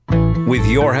With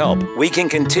your help, we can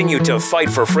continue to fight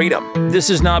for freedom. This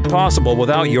is not possible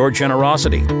without your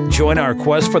generosity. Join our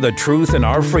quest for the truth and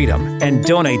our freedom and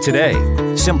donate today.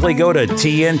 Simply go to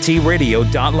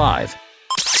tntradio.live.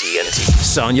 TNT.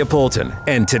 Sonia Poulton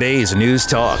and today's News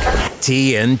Talk,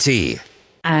 TNT.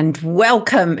 And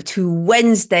welcome to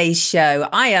Wednesday's show.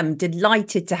 I am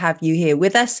delighted to have you here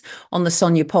with us on the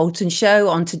Sonia Poulton Show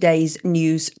on today's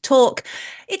News Talk.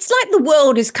 It's like the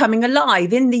world is coming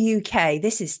alive in the UK.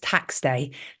 This is tax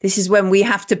day. This is when we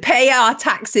have to pay our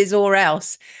taxes or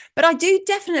else. But I do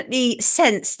definitely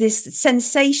sense this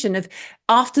sensation of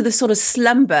after the sort of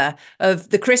slumber of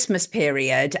the Christmas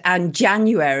period and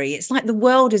January, it's like the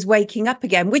world is waking up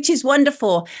again, which is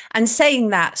wonderful. And saying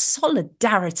that,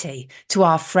 solidarity to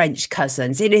our French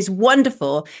cousins. It is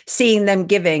wonderful seeing them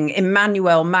giving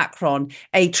Emmanuel Macron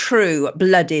a true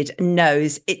blooded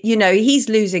nose. He's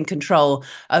losing control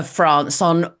of France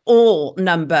on all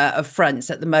number of fronts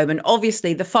at the moment.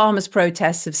 Obviously, the farmers'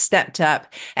 protests have stepped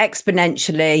up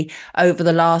exponentially over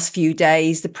the last few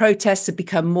days. The protests have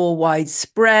become more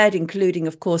widespread, including,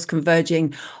 of course,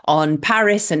 converging on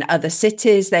Paris and other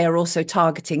cities. They are also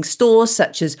targeting stores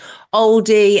such as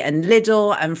Aldi and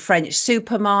Lidl and French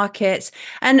supermarkets.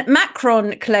 And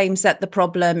Macron claims that the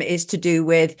problem is to do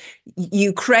with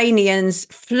Ukrainians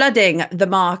flooding the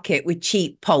market with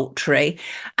cheap poultry.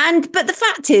 But the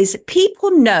fact is, people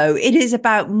know it is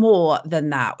about more than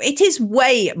that. It is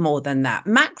way more than that.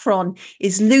 Macron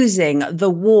is losing the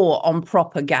war on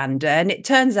propaganda. And it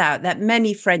turns out that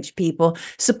many French people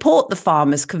support the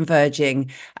farmers converging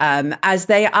as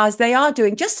they are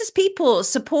doing, just as people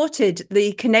supported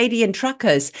the Canadian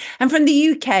truckers. And from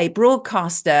the UK,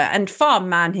 broadcaster and farm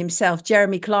man himself,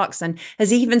 Jeremy Clarkson,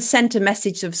 has even sent a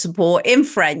message of support in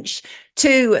French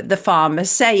to the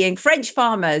farmers, saying, French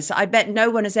farmers, I bet no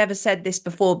one has ever said this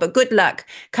before, but good luck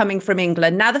coming from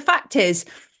England. Now, the fact is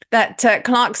that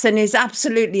Clarkson is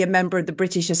absolutely a member of the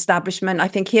British establishment. I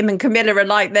think him and Camilla are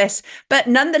like this. But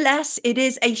nonetheless, it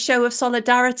is a show of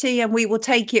solidarity and we will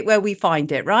take it where we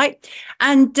find it, right?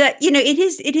 And,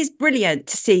 it is brilliant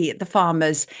to see the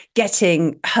farmers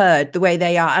getting heard the way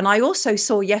they are. And I also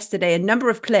saw yesterday a number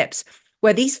of clips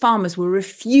where these farmers were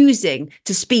refusing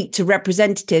to speak to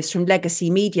representatives from legacy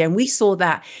media. And we saw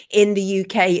that in the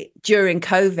UK during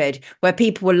COVID, where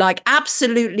people were like,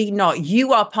 absolutely not.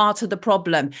 You are part of the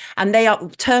problem. And they are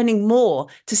turning more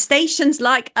to stations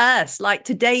like us, like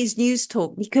today's News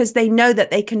Talk, because they know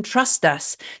that they can trust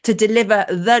us to deliver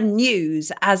the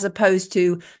news as opposed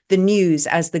to the news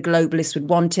as the globalists would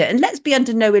want it. And let's be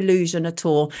under no illusion at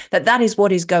all that that is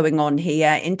what is going on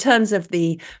here. In terms of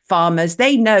the farmers,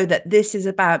 they know that this is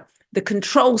about the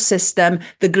control system,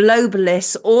 the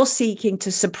globalists all seeking to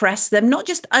suppress them, not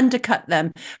just undercut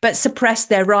them, but suppress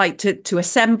their right to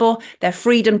assemble, their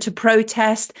freedom to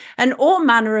protest, and all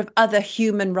manner of other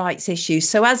human rights issues.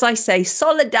 So as I say,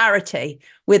 solidarity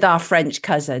with our French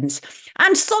cousins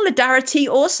and solidarity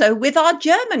also with our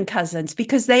German cousins,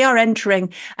 because they are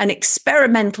entering an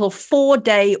experimental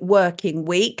 4-day working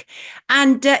week.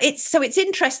 And it's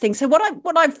interesting. So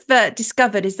what I've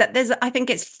discovered is that I think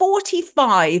it's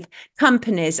 45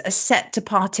 companies are set to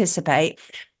participate,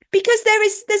 because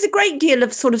there's a great deal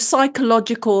of sort of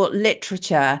psychological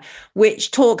literature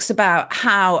which talks about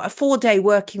how a 4-day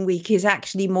working week is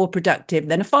actually more productive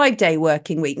than a 5-day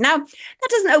working week. Now, that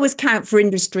doesn't always count for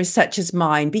industries such as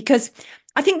mine, because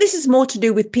I think this is more to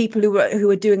do with people who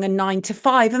are doing a 9 to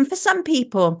 5. And for some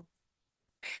people,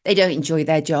 they don't enjoy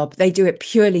their job. They do it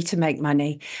purely to make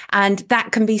money. And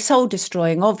that can be soul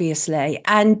destroying, obviously.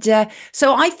 And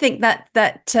so I think that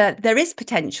there is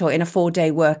potential in a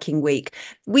 4-day working week.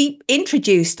 We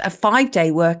introduced a 5-day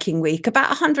working week about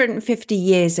 150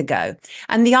 years ago.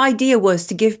 And the idea was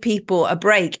to give people a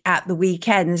break at the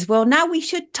weekends. Well, now we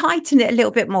should tighten it a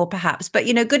little bit more, perhaps. But,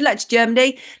 good luck to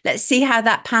Germany. Let's see how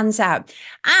that pans out.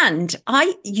 And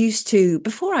I used to,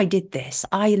 before I did this,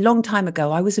 a long time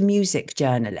ago, I was a music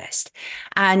journalist.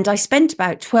 And I spent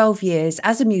about 12 years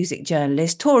as a music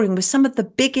journalist touring with some of the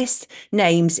biggest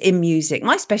names in music.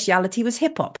 My speciality was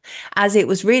hip hop, as it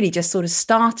was really just sort of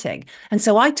starting. And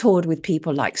so I toured with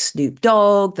people like Snoop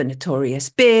Dogg, the Notorious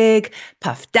Big,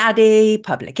 Puff Daddy,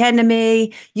 Public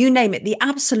Enemy, you name it, the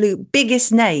absolute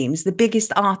biggest names, the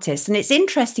biggest artists. And it's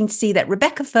interesting to see that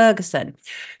Rebecca Ferguson,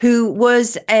 who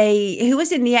was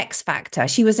in the X Factor,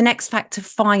 she was an X Factor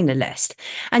finalist.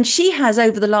 And she has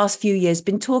over the last few years has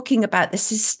been talking about the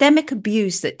systemic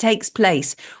abuse that takes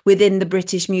place within the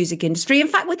British music industry. In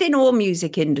fact, within all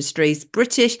music industries,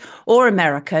 British or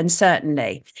American,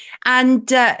 certainly. And,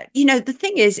 the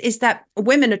thing is that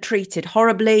women are treated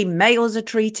horribly, males are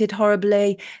treated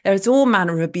horribly. There's all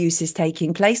manner of abuses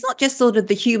taking place, not just sort of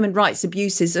the human rights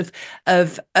abuses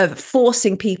of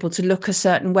forcing people to look a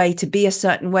certain way, to be a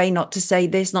certain way, not to say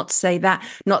this, not to say that,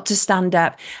 not to stand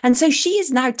up. And so she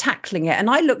is now tackling it. And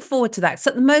I look forward to that.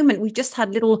 So at the moment, we've just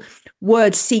had little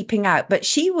words seeping out, but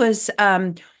she was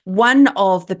one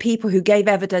of the people who gave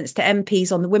evidence to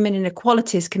MPs on the Women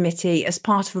Inequalities Committee as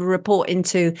part of a report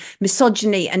into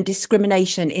misogyny and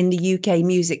discrimination in the UK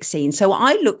music scene. So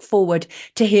I look forward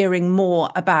to hearing more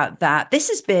about that. This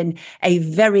has been a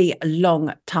very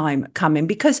long time coming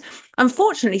because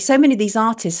unfortunately, so many of these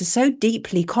artists are so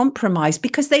deeply compromised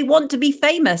because they want to be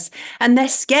famous and they're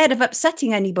scared of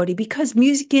upsetting anybody because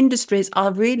music industries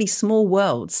are really small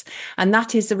worlds. And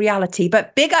that is the reality.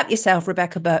 But big up yourself,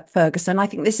 Rebecca Ferguson. I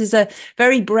think this is a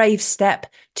very brave step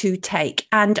to take.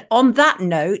 And on that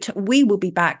note, we will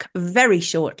be back very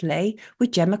shortly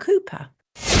with Gemma Cooper.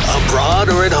 Abroad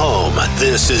or at home,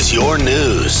 this is your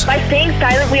news. By staying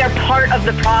silent, we are part of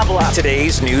the problem.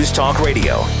 Today's News Talk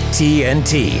Radio,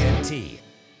 TNT.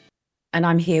 And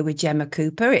I'm here with Gemma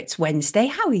Cooper. It's Wednesday.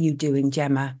 How are you doing,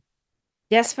 Gemma?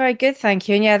 Yes, very good, thank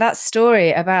you. And yeah, that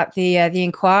story about the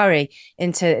inquiry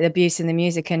into abuse in the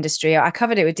music industry, I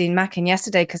covered it with Dean Mackin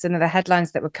yesterday because of the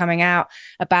headlines that were coming out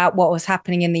about what was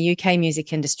happening in the UK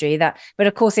music industry. But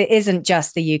of course, it isn't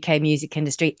just the UK music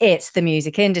industry; it's the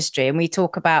music industry. And we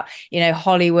talk about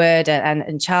Hollywood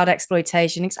and child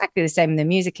exploitation, exactly the same in the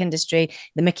music industry.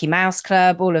 The Mickey Mouse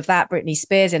Club, all of that. Britney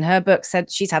Spears, in her book,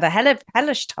 said she's had a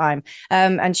hellish time,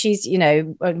 and she's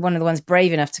one of the ones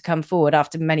brave enough to come forward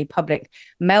after many public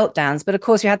meltdowns. But of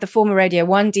course, we had the former Radio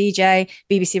 1 DJ,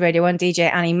 BBC Radio 1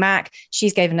 DJ, Annie Mac.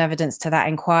 She's given evidence to that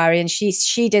inquiry. And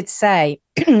she did say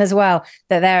as well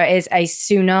that there is a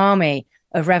tsunami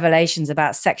of revelations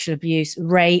about sexual abuse,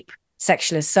 rape,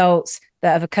 sexual assaults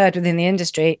that have occurred within the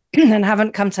industry and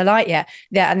haven't come to light yet.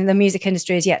 And the music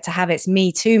industry is yet to have its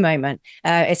Me Too moment.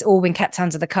 It's all been kept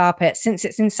under the carpet since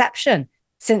its inception.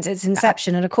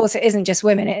 And of course, it isn't just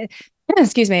women. It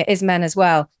is men as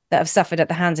well that have suffered at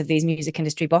the hands of these music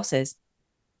industry bosses.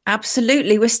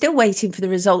 Absolutely. We're still waiting for the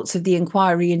results of the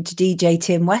inquiry into DJ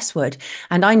Tim Westwood.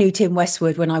 And I knew Tim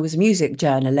Westwood when I was a music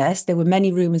journalist. There were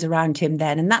many rumours around him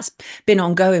then, and that's been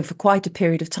ongoing for quite a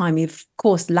period of time. He, of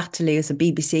course, latterly as a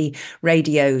BBC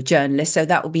radio journalist, so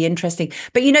that will be interesting.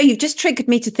 But, you've just triggered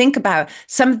me to think about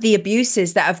some of the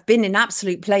abuses that have been in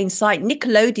absolute plain sight.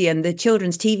 Nickelodeon, the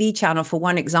children's TV channel, for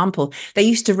one example, they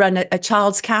used to run a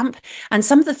child's camp, and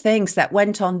some of the things that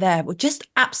went on there were just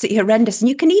absolutely horrendous. And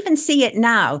you can even see it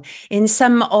now in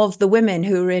some of the women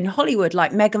who are in Hollywood,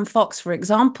 like Megan Fox, for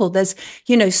example. There's,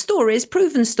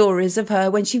 proven stories of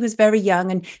her when she was very young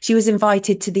and she was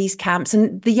invited to these camps.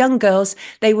 And the young girls,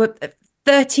 they were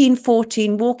 13,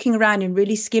 14, walking around in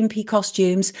really skimpy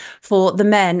costumes for the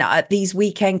men at these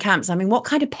weekend camps. I mean, what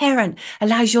kind of parent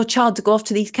allows your child to go off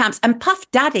to these camps? And Puff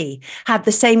Daddy had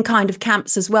the same kind of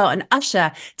camps as well. And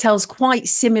Usher tells quite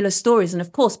similar stories. And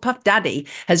of course, Puff Daddy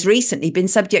has recently been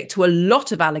subject to a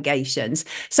lot of allegations,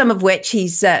 some of which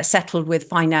he's settled with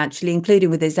financially,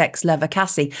 including with his ex-lover,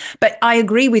 Cassie. But I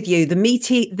agree with you.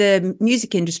 The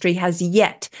music industry has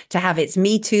yet to have its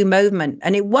Me Too moment.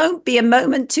 And it won't be a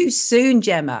moment too soon,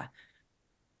 Gemma.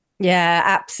 Yeah,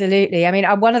 absolutely. I mean,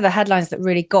 one of the headlines that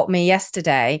really got me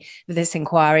yesterday with this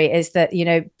inquiry is that,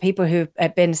 people who've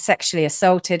been sexually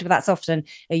assaulted, well, that's often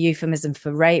a euphemism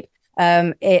for rape.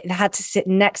 It had to sit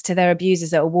next to their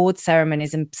abusers at award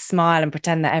ceremonies and smile and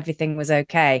pretend that everything was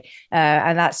okay.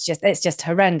 And it's just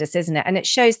horrendous, isn't it? And it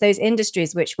shows those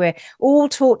industries which we're all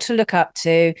taught to look up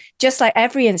to, just like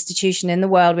every institution in the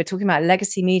world. We're talking about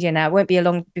legacy media now. It won't be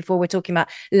long before we're talking about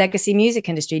legacy music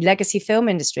industry, legacy film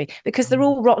industry, because they're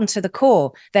all rotten to the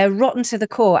core. They're rotten to the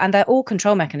core, and they're all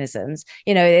control mechanisms.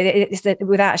 It's that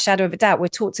without a shadow of a doubt, we're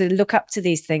taught to look up to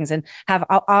these things and have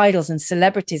our idols and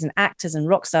celebrities and actors and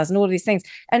rock stars and all these things,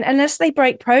 and unless they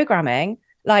break programming,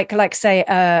 like say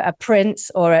a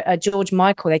Prince or a George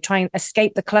Michael, they try and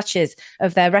escape the clutches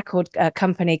of their record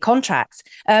company contracts.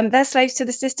 They're slaves to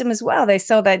the system as well. They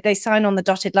sign on the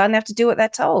dotted line. They have to do what they're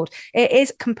told. It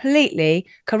is completely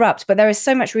corrupt. But there is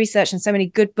so much research and so many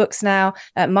good books now.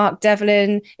 Mark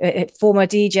Devlin, former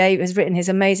DJ, has written his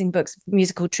amazing books,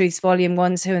 Musical Truths, Volume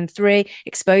 1, 2, and 3,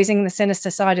 exposing the sinister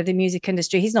side of the music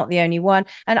industry. He's not the only one.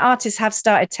 And artists have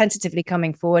started tentatively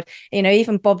coming forward.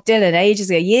 Even Bob Dylan,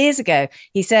 years ago,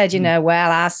 he said,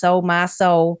 well, I sold my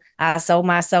soul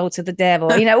to the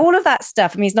devil, all of that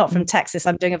stuff. I mean, he's not from Texas.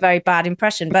 I'm doing a very bad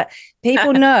impression, but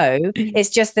people know it's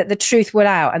just that the truth will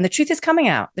out, and the truth is coming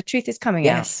out. The truth is coming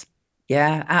out. Yes.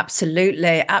 Yeah,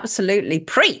 absolutely. Absolutely.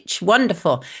 Preach.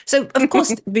 Wonderful. So, of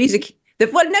course, music.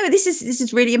 Well, no, this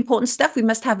is really important stuff. We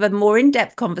must have a more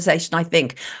in-depth conversation, I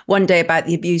think, one day about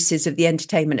the abuses of the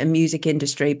entertainment and music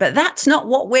industry. But that's not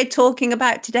what we're talking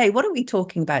about today. What are we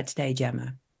talking about today,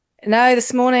 Gemma? No,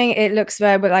 this morning it looks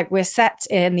like we're set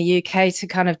in the UK to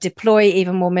kind of deploy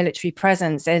even more military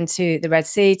presence into the Red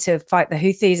Sea to fight the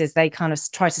Houthis as they kind of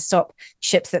try to stop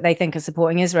ships that they think are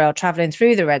supporting Israel traveling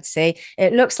through the Red Sea.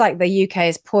 It looks like the UK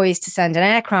is poised to send an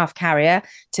aircraft carrier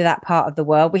to that part of the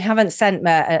world. We haven't sent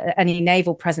any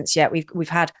naval presence yet. We've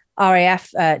had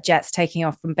RAF jets taking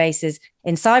off from bases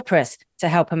in Cyprus to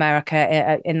help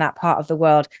America in that part of the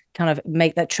world kind of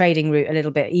make that trading route a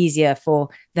little bit easier for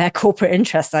their corporate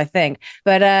interests, I think.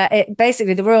 But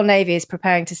basically, the Royal Navy is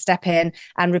preparing to step in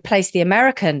and replace the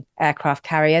American aircraft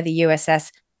carrier, the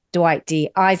USS Dwight D.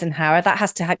 Eisenhower. That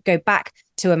has to go back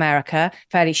to America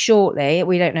fairly shortly.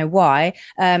 We don't know why.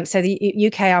 So the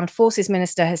UK Armed Forces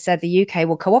Minister has said the UK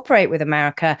will cooperate with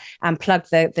America and plug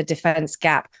the defence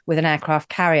gap with an aircraft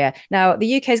carrier. Now,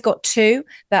 the UK's got two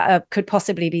that could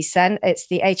possibly be sent. It's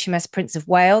the HMS Prince of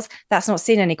Wales. That's not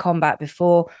seen any combat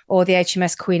before, or the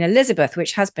HMS Queen Elizabeth,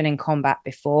 which has been in combat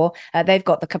before. They've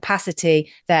got the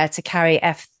capacity there to carry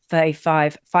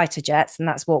F-35 fighter jets, and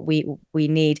that's what we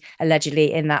need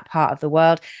allegedly in that part of the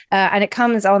world. And it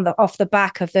comes off the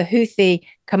back of the Houthi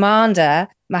commander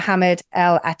Mohammed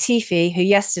El Atifi, who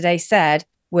yesterday said,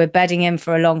 we're bedding in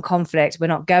for a long conflict. We're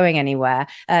not going anywhere.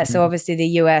 So obviously the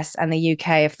US and the UK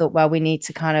have thought, well, we need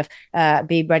to kind of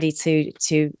be ready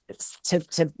to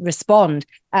respond.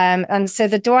 And so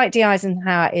the Dwight D.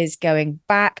 Eisenhower is going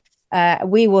back.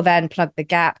 We will then plug the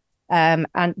gap.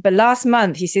 But last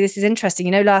month, you see, this is interesting.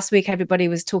 Last week, everybody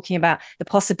was talking about the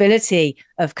possibility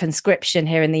of conscription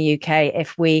here in the UK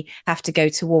if we have to go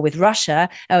to war with Russia.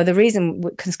 The reason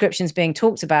conscription is being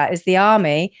talked about is the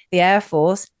Army, the Air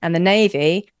Force and the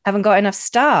Navy haven't got enough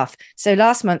staff. So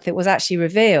last month, it was actually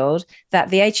revealed that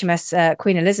the HMS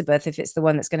Queen Elizabeth, if it's the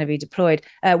one that's going to be deployed,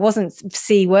 wasn't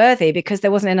seaworthy because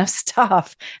there wasn't enough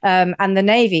staff. And the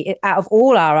Navy, out of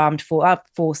all our armed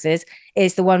forces,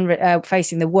 is the one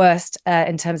facing the worst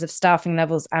in terms of staffing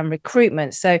levels and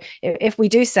recruitment. So if we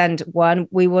do send one,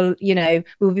 we will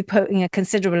be putting a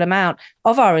considerable amount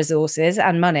of our resources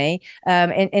and money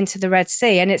into the Red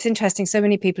Sea. And it's interesting. So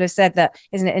many people have said that,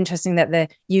 isn't it interesting that the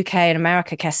UK and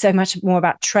America care so much more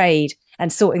about trade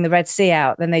and sorting the Red Sea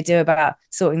out than they do about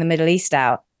sorting the Middle East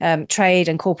out. Trade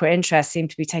and corporate interests seem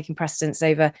to be taking precedence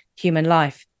over human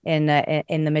life in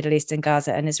the Middle East and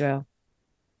Gaza and Israel.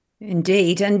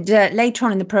 Indeed. And later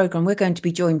on in the programme, we're going to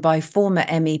be joined by former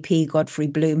MEP Godfrey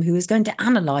Bloom, who is going to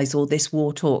analyse all this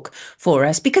war talk for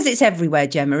us, because it's everywhere,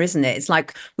 Gemma, isn't it? It's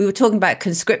like we were talking about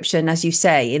conscription, as you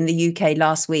say, in the UK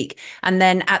last week. And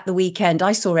then at the weekend,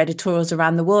 I saw editorials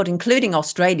around the world, including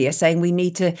Australia, saying we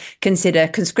need to consider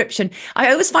conscription.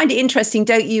 I always find it interesting,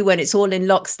 don't you, when it's all in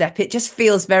lockstep? It just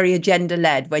feels very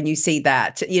agenda-led when you see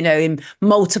that, in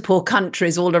multiple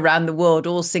countries all around the world,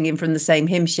 all singing from the same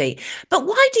hymn sheet. But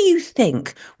why do you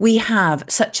think we have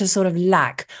such a sort of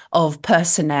lack of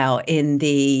personnel in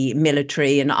the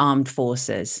military and armed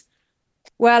forces?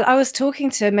 Well, I was talking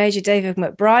to Major David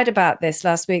McBride about this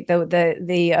last week,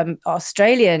 the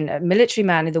Australian military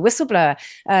man, the whistleblower,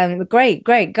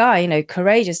 great guy,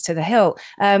 courageous to the hilt.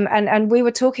 And we were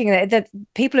talking that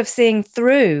people are seeing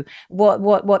through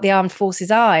what the armed forces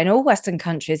are in all Western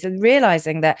countries, and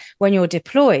realizing that when you're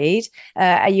deployed,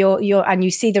 and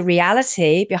you see the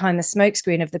reality behind the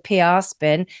smokescreen of the PR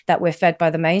spin that we're fed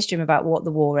by the mainstream about what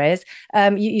the war is.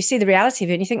 You see the reality of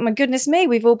it, and you think, my goodness me,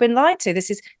 we've all been lied to.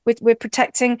 We're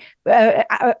protecting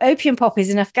opium poppies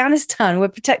in Afghanistan. We're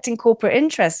protecting corporate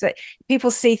interests. People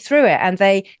see through it, and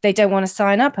they don't want to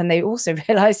sign up. And they also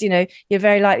realize, you're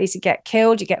very likely to get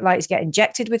killed. You get likely to get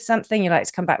injected with something. You're likely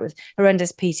to come back with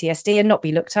horrendous PTSD and not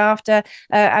be looked after.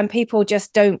 And people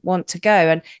just don't want to go.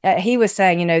 And he was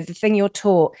saying, the thing you're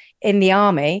taught in the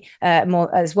army,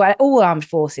 more as well, all armed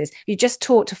forces, you're just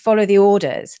taught to follow the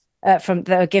orders that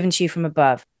are given to you from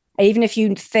above. Even if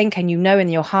you think and in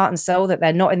your heart and soul that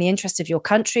they're not in the interest of your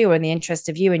country or in the interest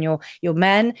of you and your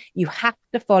men, you have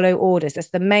to follow orders. That's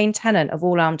the main tenet of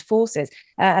all armed forces.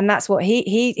 And that's what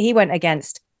he went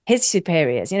against his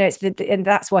superiors. And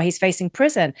that's why he's facing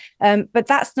prison. But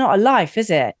that's not a life, is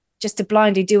it? Just to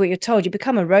blindly do what you're told. You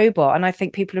become a robot. And I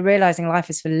think people are realizing life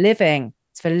is for living.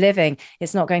 It's for living.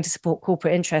 It's not going to support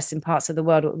corporate interests in parts of the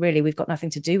world that really we've got nothing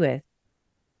to do with.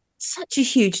 Such a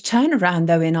huge turnaround,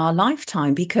 though, in our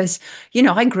lifetime, because,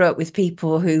 I grew up with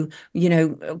people who,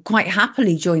 quite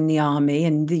happily joined the army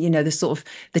and, the sort of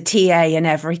the TA and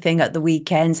everything at the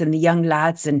weekends and the young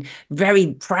lads and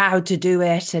very proud to do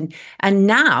it. And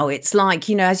now it's like,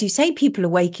 as you say, people are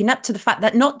waking up to the fact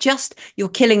that not just you're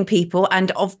killing people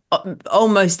and of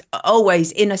almost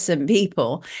always innocent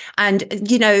people. And,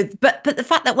 but the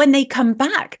fact that when they come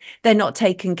back, they're not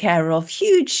taken care of.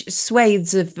 Huge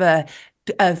swathes of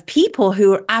people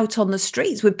who are out on the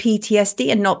streets with PTSD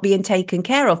and not being taken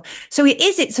care of. So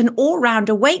it's an all-round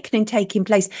awakening taking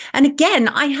place. And again,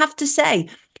 I have to say,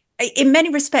 in many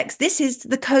respects, this is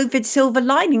the COVID silver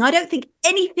lining. I don't think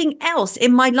anything else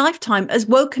in my lifetime has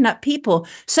woken up people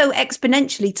so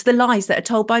exponentially to the lies that are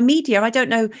told by media. I don't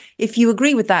know if you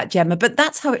agree with that, Gemma, but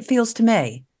that's how it feels to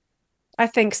me. I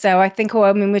think so.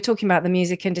 We're talking about the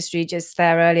music industry just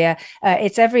there earlier.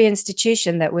 It's every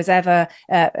institution that was ever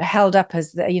held up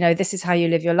as, this is how you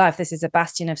live your life. This is a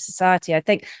bastion of society. I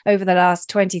think over the last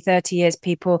 20, 30 years,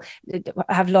 people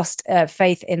have lost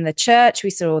faith in the church.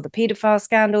 We saw all the paedophile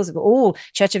scandals of all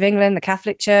Church of England, the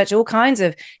Catholic Church, all kinds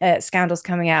of scandals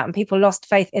coming out. And people lost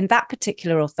faith in that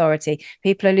particular authority.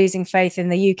 People are losing faith in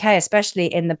the UK,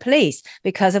 especially in the police,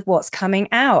 because of what's coming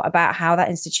out about how that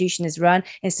institution is run,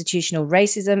 institutional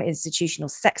racism, institutional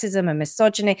sexism and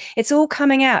misogyny. It's all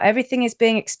coming out. Everything is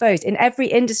being exposed in every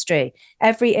industry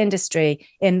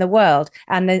in the world.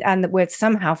 And we're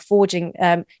somehow forging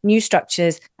new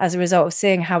structures as a result of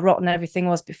seeing how rotten everything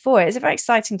was before. It's a very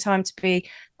exciting time to be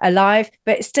alive,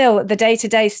 but still the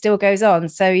day-to-day still goes on.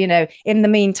 So, in the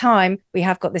meantime, we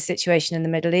have got this situation in the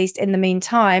Middle East. In the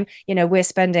meantime, we're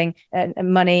spending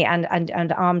money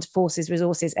and armed forces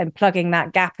resources and plugging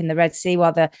that gap in the Red Sea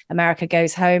while America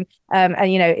goes home.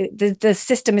 The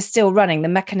system is still running. The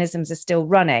mechanisms are still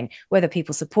running, whether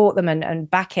people support them and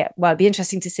back it. Well, it'd be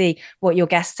interesting to see what your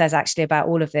guest says actually about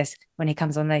all of this when he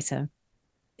comes on later.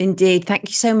 Indeed. Thank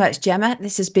you so much, Gemma.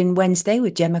 This has been Wednesday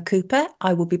with Gemma Cooper.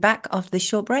 I will be back after this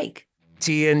short break.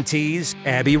 TNT's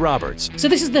Abby Roberts. So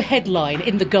this is the headline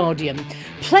in The Guardian.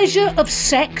 Pleasure of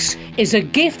sex is a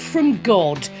gift from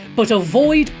God, but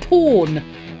avoid porn.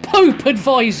 Pope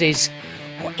advises.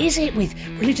 What is it with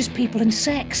religious people and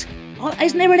sex?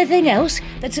 Isn't there anything else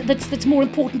that's more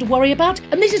important to worry about?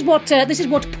 And this is what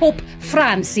Pope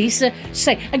Francis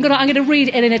say. I'm gonna read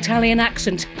it in an Italian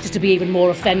accent just to be even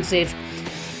more offensive.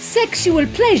 Sexual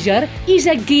pleasure is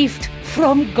a gift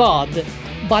from God,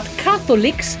 but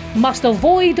Catholics must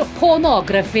avoid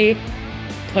pornography,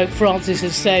 Pope Francis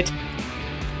has said.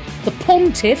 The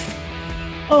pontiff,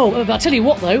 I'll tell you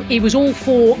what though, he was all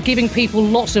for giving people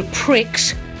lots of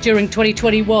pricks during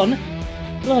 2021.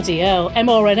 Bloody hell,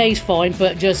 mRNA's fine,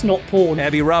 but just not porn.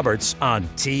 Abby Roberts on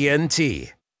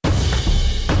TNT.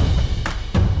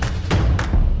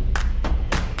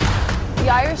 The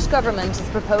Irish government is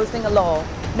proposing a law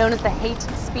known as the Hate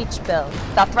Speech Bill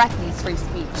that threatens free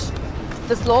speech.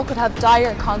 This law could have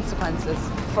dire consequences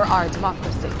for our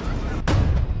democracy.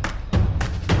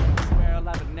 I'll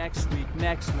have it next week,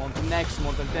 next month, and then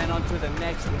on to the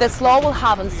next week. This law will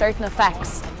have uncertain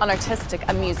effects on artistic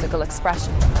and musical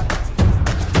expression.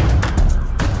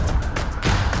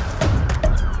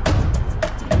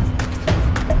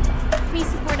 Please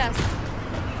support us.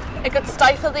 It could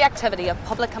stifle the activity of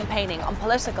public campaigning on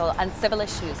political and civil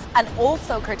issues and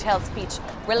also curtail speech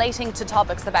relating to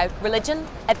topics about religion,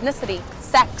 ethnicity,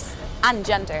 sex and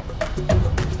gender.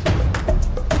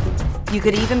 You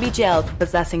could even be jailed for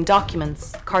possessing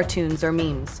documents, cartoons or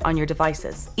memes on your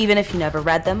devices, even if you never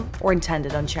read them or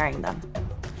intended on sharing them.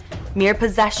 Mere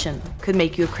possession could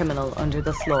make you a criminal under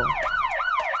this law.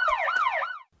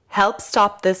 Help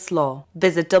stop this law.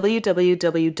 Visit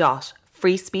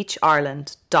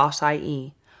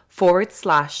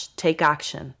www.freespeechireland.ie/take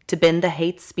action to bin the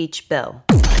hate speech bill.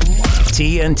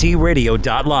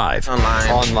 TNTradio.live.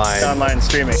 Online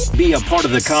streaming. Be a part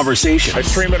of the conversation. I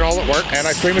stream it all at work and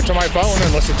I stream it to my phone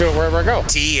and listen to it wherever I go.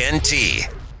 TNT.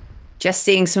 Just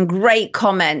seeing some great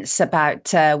comments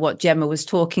about what Gemma was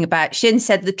talking about. Shin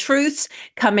said the truth's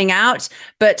coming out,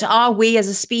 but are we as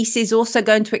a species also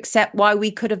going to accept why we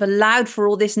could have allowed for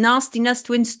all this nastiness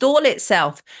to install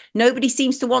itself? Nobody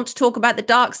seems to want to talk about the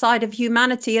dark side of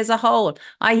humanity as a whole.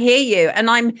 I hear you. And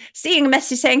I'm seeing a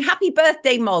message saying, happy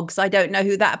birthday, Moggs. I don't know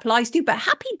who that applies to, but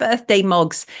happy birthday,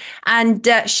 Moggs. And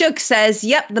Shug says,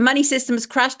 yep, the money system has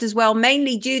crashed as well,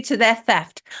 mainly due to their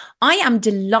theft. I am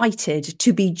delighted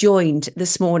to be joined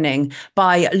this morning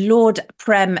by Lord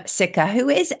Prem Sikka, who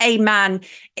is a man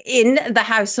in the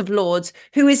House of Lords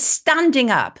who is standing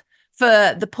up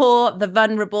for the poor, the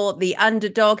vulnerable, the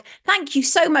underdog. Thank you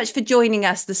so much for joining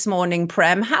us this morning,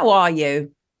 Prem. How are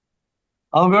you?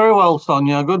 I'm very well,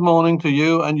 Sonia. Good morning to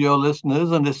you and your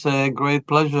listeners, and it's a great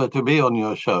pleasure to be on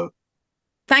your show.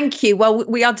 Thank you. Well,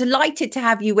 we are delighted to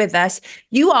have you with us.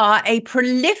 You are a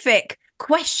prolific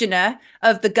questioner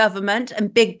of the government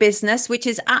and big business, which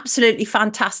is absolutely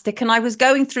fantastic. And I was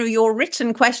going through your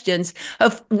written questions,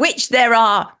 of which there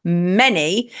are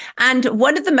many. And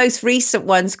one of the most recent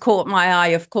ones caught my eye,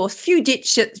 of course,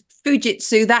 Fujitsu,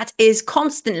 that is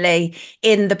constantly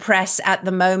in the press at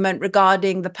the moment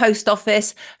regarding the post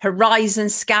office Horizon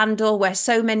scandal, where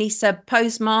so many sub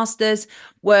postmasters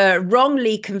were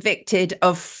wrongly convicted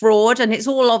of fraud. And it's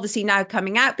all obviously now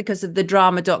coming out because of the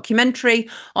drama documentary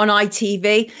on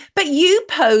ITV. But you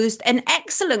posed an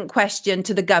excellent question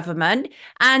to the government,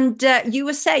 and you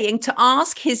were saying to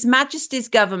ask His Majesty's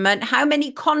government how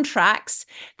many contracts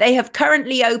they have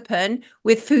currently open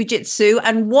with Fujitsu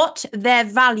and what their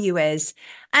value is.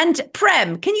 And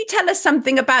Prem, can you tell us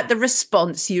something about the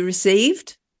response you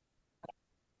received?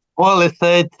 Well, it's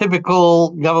a typical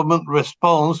government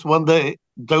response when they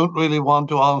don't really want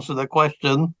to answer the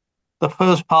question. The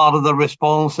first part of the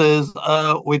response is,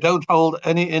 we don't hold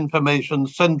any information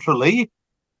centrally.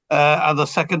 And the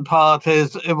second part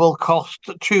is, it will cost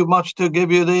too much to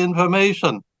give you the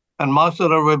information. And my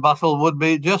sort of rebuttal would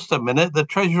be, just a minute, the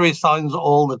Treasury signs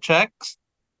all the checks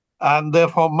and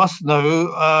therefore must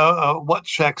know what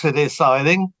checks it is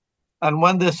signing. And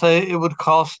when they say it would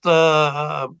cost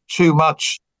too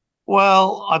much,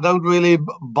 well, I don't really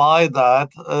buy that.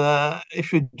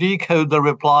 If you decode the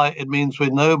reply, it means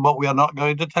we know, but we are not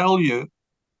going to tell you.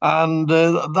 And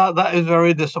that is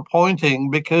very disappointing,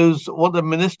 because what the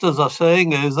ministers are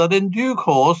saying is that in due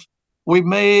course, we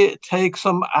may take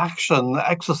some action,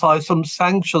 exercise some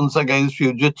sanctions against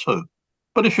Fujitsu.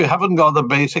 But if you haven't got the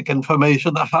basic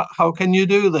information, how can you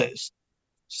do this?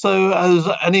 So as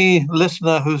any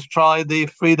listener who's tried the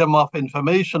freedom of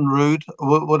information route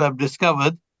would have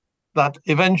discovered, that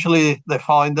eventually they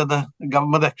find that the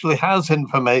government actually has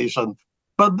information.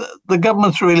 But the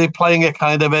government's really playing a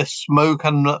kind of a smoke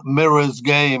and mirrors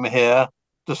game here,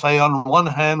 to say on one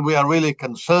hand, we are really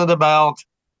concerned about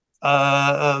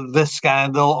this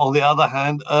scandal. On the other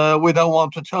hand, we don't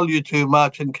want to tell you too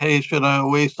much in case,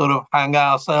 we sort of hang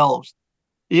ourselves.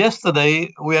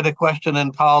 Yesterday, we had a question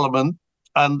in Parliament,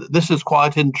 and this is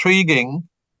quite intriguing.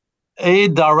 A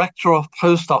director of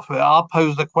post office, I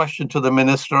posed a question to the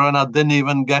minister and I didn't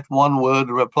even get one word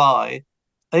reply.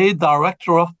 A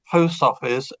director of post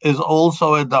office is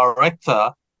also a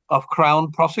director of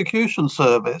Crown Prosecution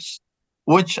Service,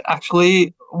 which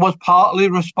actually was partly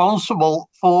responsible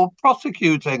for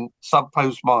prosecuting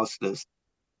sub-postmasters.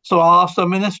 So I asked the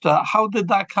minister, how did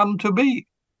that come to be?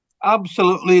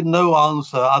 Absolutely no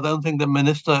answer. I don't think the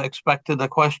minister expected a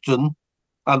question.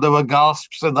 And there were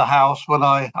gasps in the House when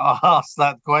I asked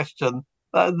that question.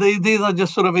 These are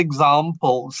just sort of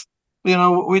examples. We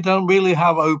don't really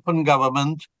have open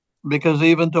government, because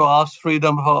even to ask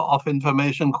freedom of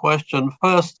information question,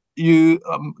 first,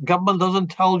 government doesn't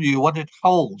tell you what it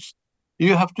holds.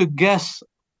 You have to guess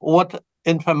what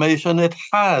information it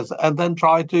has and then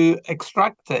try to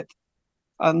extract it.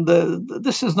 And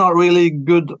this is not really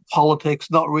good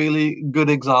politics, not really good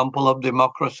example of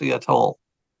democracy at all.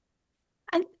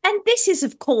 And this is,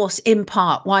 of course, in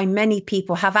part why many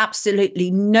people have absolutely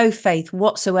no faith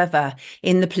whatsoever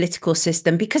in the political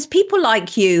system, because people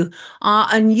like you are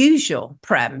unusual,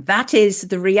 Prem. That is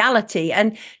the reality.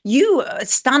 And you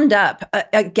stand up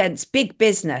against big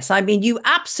business. I mean, you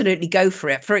absolutely go for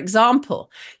it. For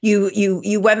example,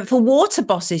 you went for water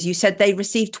bosses. You said they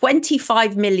received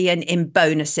 25 million in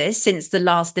bonuses since the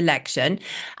last election,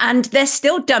 and they're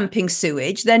still dumping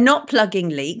sewage. They're not plugging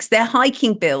leaks. They're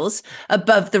hiking bills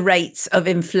above the rates of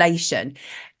inflation.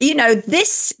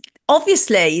 This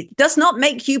obviously does not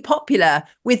make you popular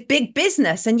with big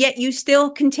business, and yet you still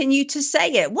continue to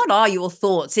say it. What are your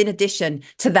thoughts, in addition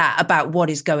to that, about what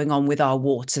is going on with our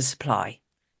water supply?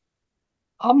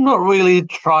 I'm not really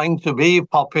trying to be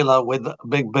popular with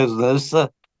big business.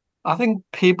 I think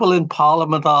people in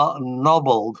Parliament are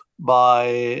nobbled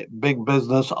by big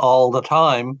business all the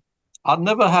time. I've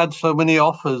never had so many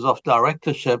offers of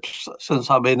directorships since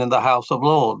I've been in the House of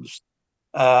Lords.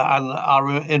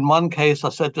 In one case, I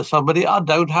said to somebody, I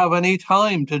don't have any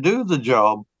time to do the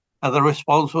job. And the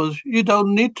response was, you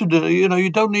don't need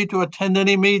to attend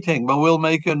any meeting, but we'll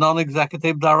make you a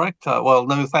non-executive director. Well,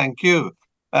 no, thank you.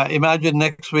 Imagine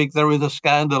next week there is a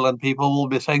scandal and people will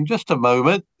be saying, just a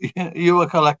moment, you were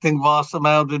collecting vast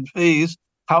amount in fees.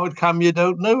 How it come you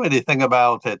don't know anything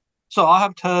about it? So I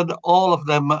have turned all of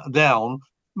them down.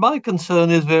 My concern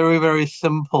is very, very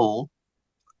simple.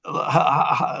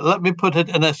 Let me put it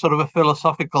in a sort of a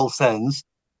philosophical sense.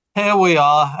 here we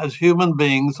are as human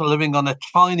beings living on a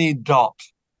tiny dot,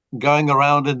 going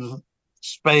around in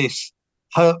space,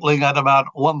 hurtling at about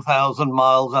 1,000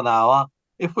 miles an hour.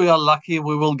 If we are lucky,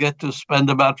 we will get to spend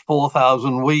about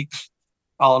 4,000 weeks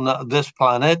on this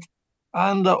planet.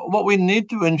 And what we need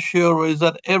to ensure is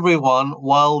that everyone,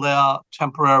 while they are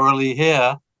temporarily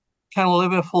here, can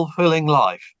live a fulfilling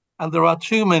life. And there are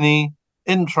too many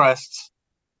interests,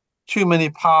 too many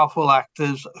powerful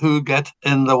actors who get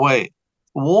in the way.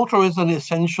 Water is an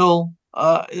essential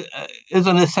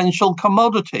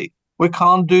commodity. We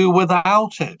can't do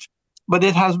without it, but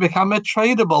it has become a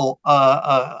tradable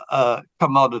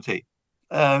commodity.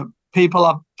 People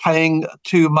are paying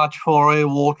too much for it.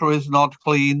 Water is not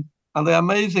clean. And the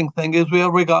amazing thing is we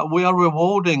are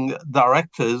rewarding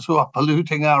directors who are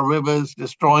polluting our rivers,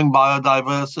 destroying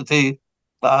biodiversity,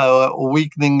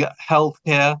 weakening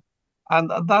healthcare.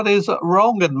 And that is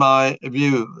wrong in my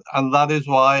view. And that is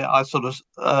why I sort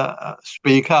of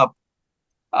speak up.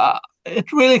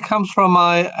 It really comes from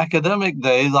my academic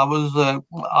days.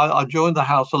 I joined the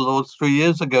House of Lords 3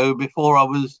 years ago. Before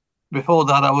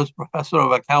that, I was Professor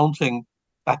of Accounting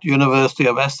at University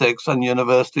of Essex and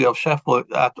University of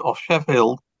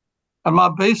Sheffield. And my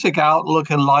basic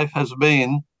outlook in life has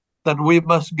been that we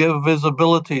must give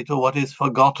visibility to what is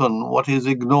forgotten, what is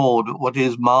ignored, what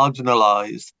is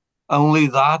marginalized. Only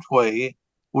that way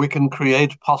we can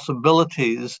create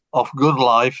possibilities of good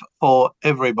life for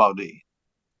everybody.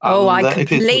 Oh, I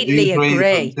completely agree.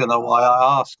 Reasons, why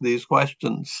I ask these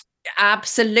questions.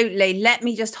 Absolutely. Let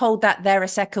me just hold that there a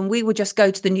second. We will just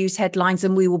go to the news headlines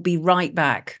and we will be right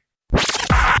back.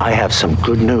 I have some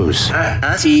good news.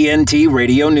 TNT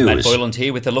Radio News. Matt Poulton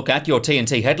here with a look at your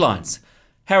TNT headlines.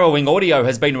 Harrowing audio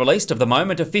has been released of the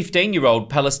moment a 15-year-old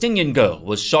Palestinian girl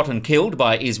was shot and killed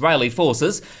by Israeli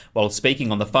forces while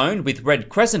speaking on the phone with Red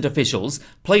Crescent officials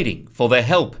pleading for their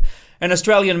help. An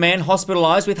Australian man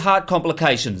hospitalised with heart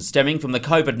complications stemming from the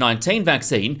COVID-19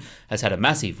 vaccine has had a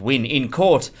massive win in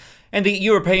court. And the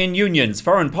European Union's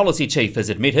foreign policy chief has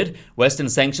admitted Western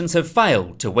sanctions have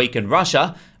failed to weaken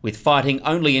Russia, with fighting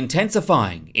only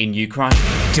intensifying in Ukraine.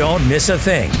 Don't miss a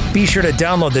thing. Be sure to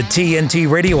download the TNT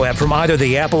Radio app from either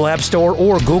the Apple App Store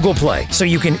or Google Play so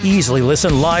you can easily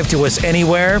listen live to us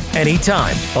anywhere,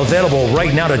 anytime. Available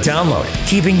right now to download,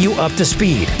 keeping you up to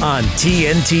speed on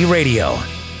TNT Radio.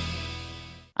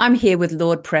 I'm here with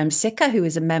Lord Prem Sikka, who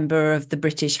is a member of the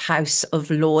British House of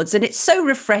Lords. And it's so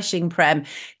refreshing, Prem,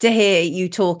 to hear you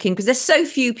talking, because there's so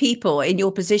few people in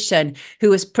your position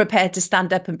who is prepared to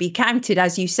stand up and be counted.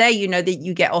 As you say, that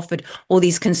you get offered all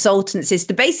these consultancies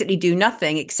to basically do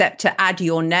nothing except to add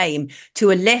your name to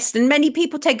a list. And many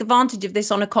people take advantage of this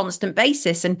on a constant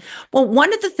basis. And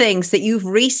one of the things that you've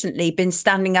recently been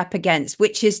standing up against,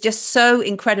 which is just so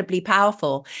incredibly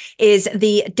powerful, is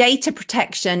the Data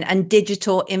Protection and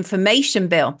Digital Information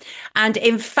Bill. And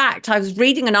in fact, I was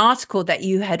reading an article that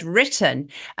you had written,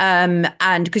 and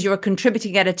because you're a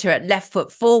contributing editor at Left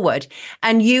Foot Forward,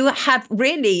 and you have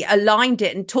really aligned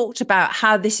it and talked about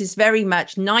how this is very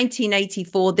much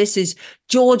 1984. This is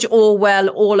George Orwell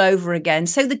all over again.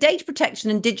 So the Data Protection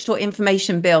and Digital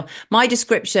Information Bill, my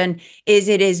description is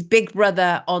it is Big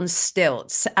Brother on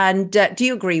stilts. And do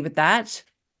you agree with that?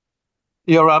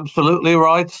 You're absolutely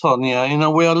right, Sonia.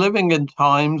 We are living in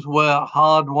times where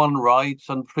hard-won rights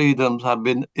and freedoms have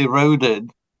been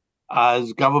eroded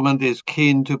as government is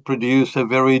keen to produce a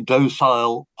very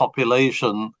docile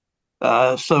population.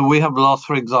 So we have lost,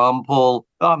 for example,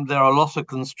 there are lots of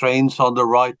constraints on the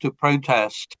right to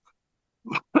protest.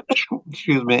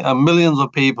 Excuse me. And millions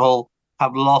of people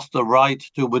have lost the right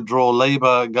to withdraw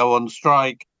labor, go on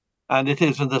strike. And it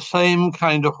is in the same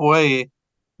kind of way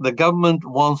the government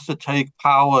wants to take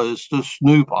powers to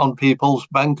snoop on people's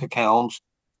bank accounts,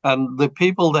 and the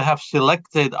people they have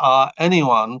selected are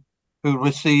anyone who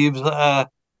receives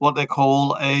what they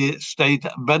call a state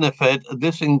benefit.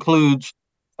 This includes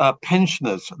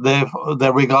pensioners. They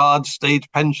regard state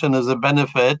pension as a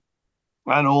benefit,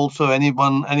 and also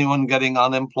anyone getting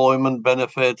unemployment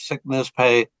benefit, sickness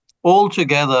pay.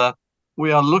 Altogether,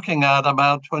 we are looking at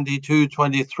about 22,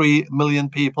 23 million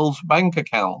people's bank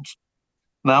accounts.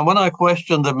 Now, when I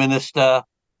questioned the minister,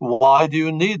 why do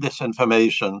you need this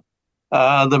information?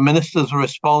 The minister's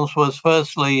response was,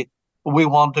 firstly, we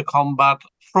want to combat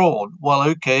fraud. Well,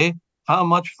 okay, how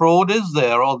much fraud is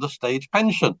there on the state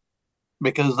pension?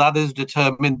 Because that is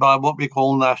determined by what we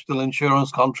call national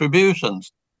insurance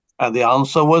contributions. And the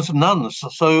answer was none.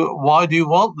 So why do you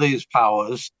want these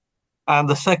powers? And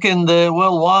the second,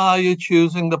 why are you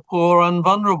choosing the poor and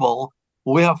vulnerable?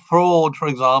 We have fraud, for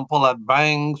example, at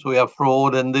banks. We have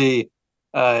fraud in the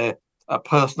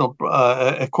personal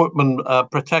equipment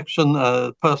protection,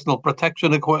 personal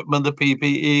protection equipment, the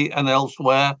PPE, and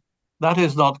elsewhere. That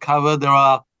is not covered. There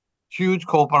are huge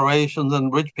corporations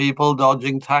and rich people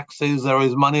dodging taxes. There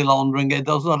is money laundering. It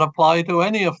does not apply to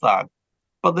any of that.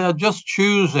 But they're just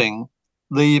choosing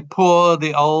the poor,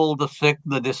 the old, the sick,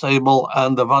 the disabled,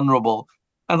 and the vulnerable.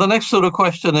 And the next sort of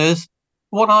question is,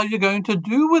 what are you going to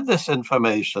do with this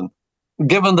information?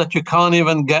 Given that you can't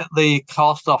even get the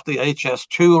cost of the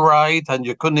HS2 right, and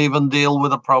you couldn't even deal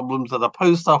with the problems at the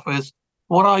post office,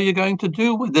 what are you going to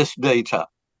do with this data?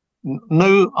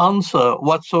 No answer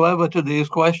whatsoever to these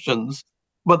questions,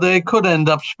 but they could end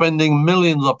up spending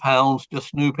millions of pounds just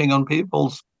snooping on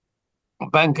people's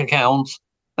bank accounts.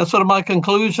 And sort of my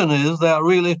conclusion is they're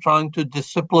really trying to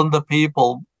discipline the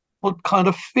people, put kind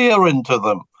of fear into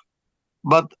them.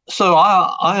 But so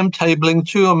I am tabling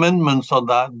 2 amendments on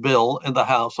that bill in the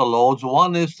House of Lords.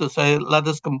 One is to say, let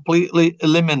us completely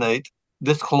eliminate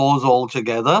this clause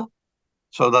altogether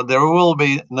so that there will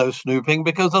be no snooping,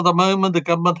 because at the moment the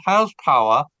government has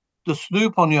power to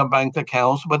snoop on your bank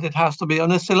accounts, but it has to be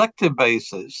on a selective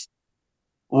basis.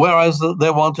 Whereas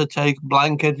they want to take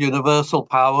blanket universal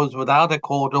powers without a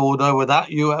court order,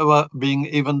 without you ever being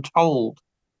even told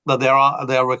that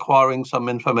they're requiring some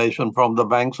information from the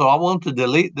bank. So I want to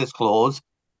delete this clause.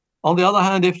 On the other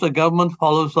hand, if the government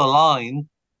follows the line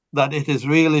that it is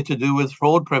really to do with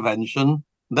fraud prevention,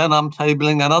 then I'm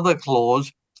tabling another clause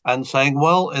and saying,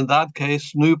 well, in that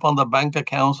case, snoop on the bank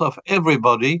accounts of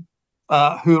everybody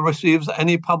who receives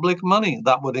any public money.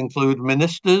 That would include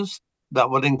ministers. That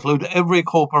would include every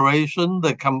corporation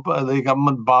the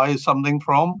government buys something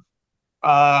from.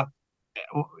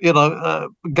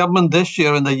 Government this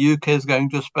year in the UK is going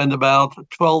to spend about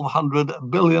 £1,200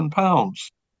 billion.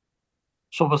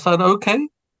 So I said, okay,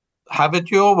 have it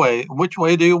your way. Which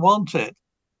way do you want it?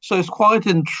 So it's quite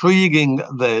intriguing,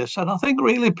 this. And I think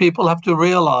really people have to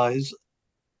realize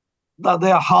that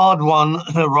their hard-won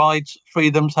rights,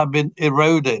 freedoms have been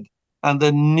eroded, and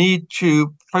they need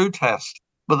to protest.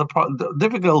 But the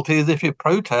difficulty is if you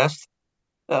protest,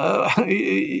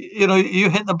 you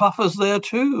hit the buffers there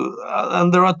too,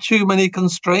 and there are too many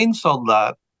constraints on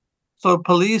that. So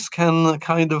police can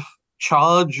kind of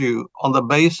charge you on the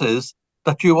basis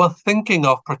that you are thinking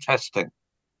of protesting.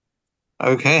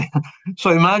 Okay,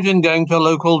 so imagine going to a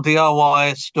local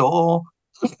DIY store,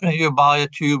 you buy a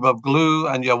tube of glue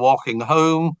and you're walking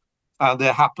home, and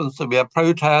there happens to be a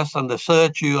protest, and they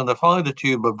search you and they find a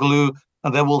tube of glue,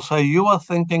 and they will say, you are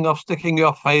thinking of sticking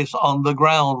your face on the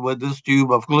ground with this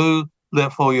tube of glue,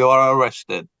 therefore you are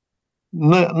arrested.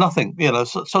 No, nothing,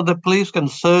 so the police can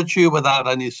search you without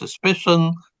any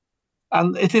suspicion.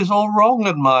 And it is all wrong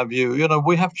in my view.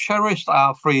 We have cherished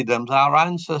our freedoms. Our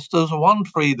ancestors won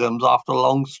freedoms after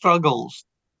long struggles,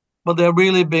 but they're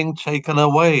really being taken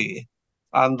away.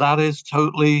 And that is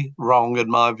totally wrong in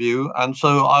my view. And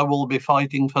so I will be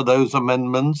fighting for those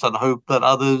amendments and hope that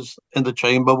others in the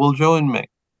chamber will join me.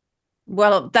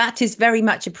 Well, that is very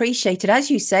much appreciated. As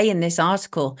you say in this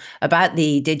article about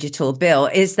the digital bill,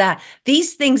 is that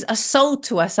these things are sold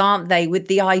to us, aren't they, with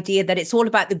the idea that it's all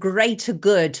about the greater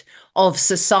good of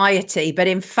society. But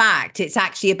in fact, it's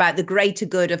actually about the greater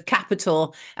good of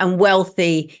capital and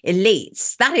wealthy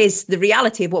elites. That is the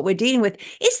reality of what we're dealing with.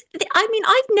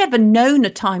 I've never known a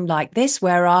time like this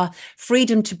where our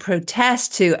freedom to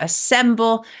protest, to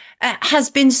assemble, has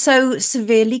been so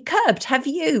severely curbed. Have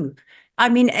you?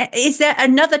 Is there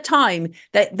another time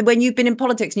that when you've been in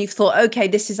politics and you've thought, okay,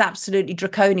 this is absolutely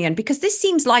draconian? Because this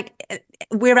seems like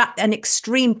we're at an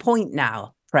extreme point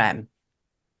now, Prem.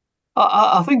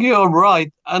 I think you're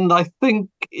right. And I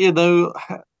think,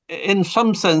 in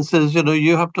some senses,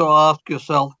 you have to ask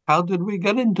yourself, how did we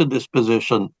get into this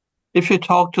position? If you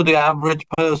talk to the average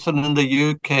person in the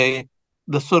UK,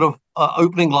 the sort of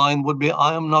opening line would be,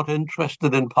 I am not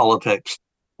interested in politics.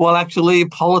 Well, actually,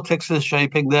 politics is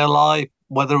shaping their life,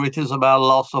 whether it is about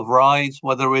loss of rights,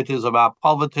 whether it is about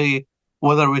poverty,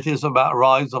 whether it is about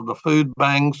rise of the food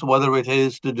banks, whether it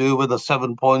is to do with the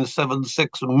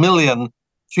 7.76 million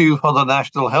queue for the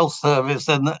National Health Service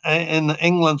in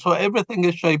England. So everything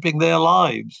is shaping their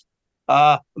lives.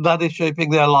 That is shaping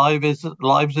their lives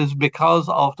is because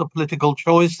of the political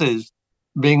choices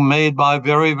being made by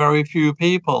very, very few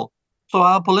people. So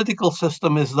our political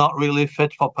system is not really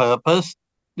fit for purpose.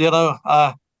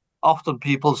 Often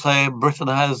people say Britain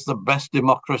has the best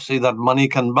democracy that money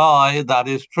can buy. That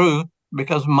is true,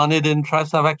 because moneyed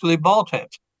interests have actually bought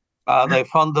it. They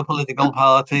fund the political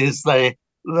parties. They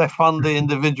fund the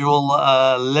individual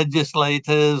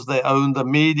legislators. They own the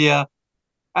media.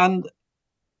 And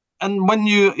when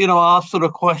you ask sort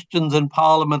of questions in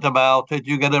Parliament about it,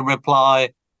 you get a reply,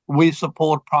 we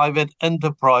support private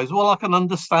enterprise. Well, I can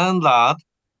understand that.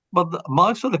 But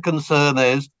my sort of concern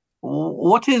is,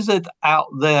 what is it out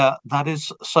there that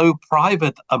is so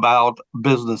private about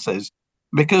businesses?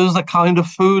 Because the kind of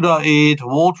food I eat,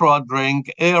 water I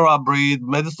drink, air I breathe,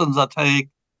 medicines I take,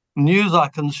 news I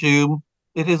consume,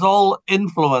 it is all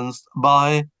influenced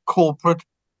by corporate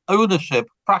ownership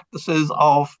practices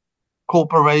of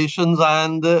corporations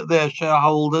and their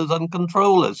shareholders and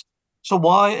controllers. So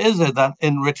why is it that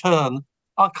in return,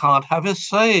 I can't have a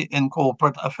say in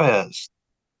corporate affairs?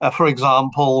 For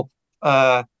example,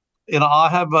 I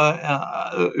have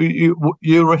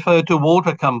you refer to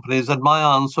water companies, and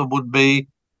my answer would be,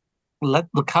 let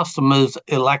the customers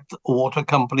elect water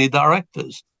company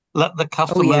directors. Let the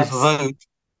customers vote.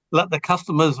 Let the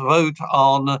customers vote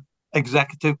on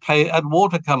executive pay at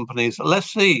water companies.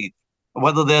 Let's see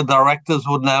whether their directors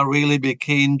would now really be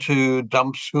keen to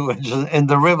dump sewage in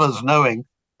the rivers, knowing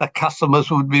that customers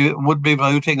would be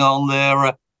voting on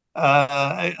their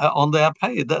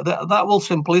pay. That will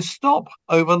simply stop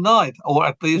overnight, or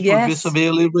at least would be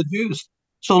severely reduced.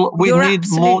 So we need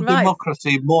more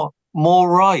democracy, more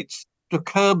rights to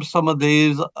curb some of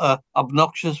these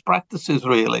obnoxious practices,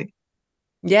 really.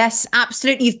 Yes,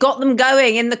 absolutely. You've got them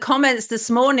going in the comments this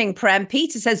morning, Prem.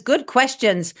 Peter says, good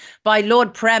questions by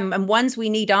Lord Prem and ones we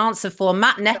need answer for.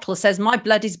 Matt Nettle says, my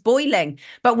blood is boiling,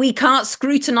 but we can't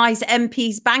scrutinise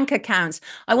MPs' bank accounts.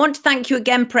 I want to thank you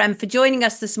again, Prem, for joining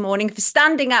us this morning, for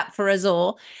standing up for us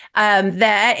all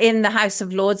there in the House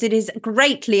of Lords. It is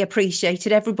greatly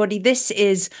appreciated, everybody. This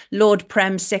is Lord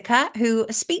Prem Sikka, who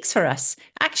speaks for us,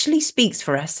 actually speaks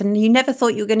for us. And you never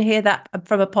thought you were going to hear that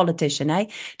from a politician, eh?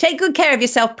 Take good care of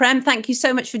yourself, Prem. Thank you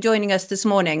so much for joining us this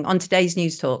morning on today's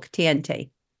News Talk, TNT.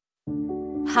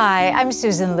 Hi, I'm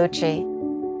Susan Lucci.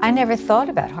 I never thought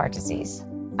about heart disease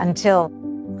until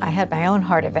I had my own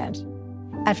heart event.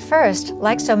 At first,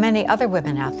 like so many other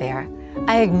women out there,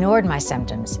 I ignored my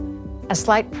symptoms. A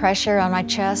slight pressure on my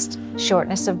chest,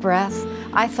 shortness of breath.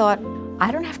 I thought,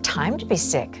 I don't have time to be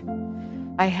sick.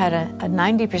 I had a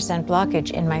 90%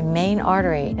 blockage in my main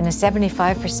artery and a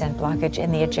 75% blockage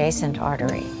in the adjacent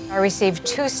artery. I received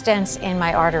 2 stents in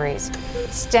my arteries.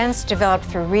 Stents developed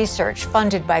through research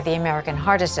funded by the American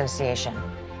Heart Association.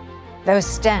 Those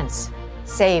stents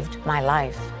saved my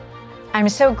life. I'm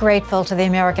so grateful to the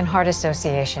American Heart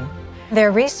Association.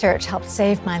 Their research helped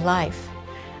save my life.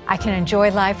 I can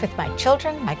enjoy life with my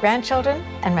children, my grandchildren,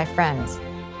 and my friends.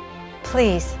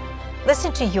 Please,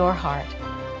 listen to your heart.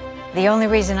 The only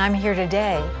reason I'm here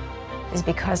today is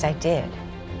because I did.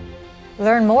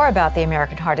 Learn more about the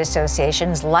American Heart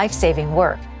Association's life-saving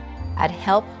work at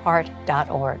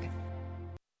helpheart.org.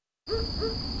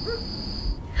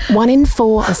 1 in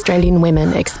 4 Australian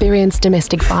women experience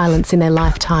domestic violence in their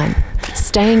lifetime.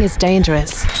 Staying is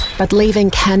dangerous, but leaving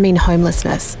can mean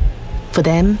homelessness for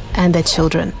them and their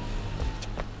children.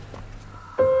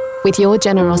 With your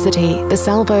generosity, the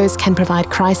Salvos can provide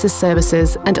crisis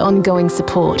services and ongoing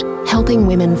support, helping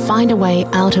women find a way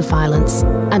out of violence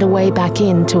and a way back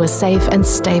into a safe and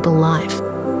stable life.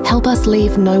 Help us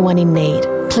leave no one in need.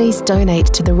 Please donate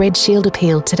to the Red Shield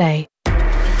Appeal today.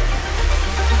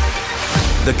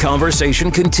 The conversation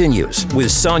continues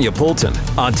with Sonia Poulton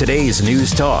on today's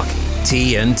News Talk,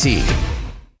 TNT.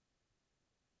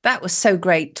 That was so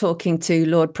great talking to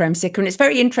Lord Prem Sikka. And it's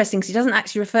very interesting because he doesn't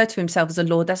actually refer to himself as a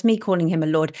lord. That's me calling him a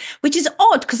lord, which is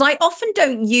odd because I often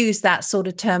don't use that sort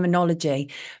of terminology.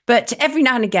 But every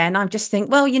now and again, I just think,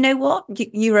 well, you know what?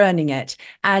 You're earning it.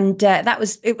 And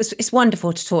it's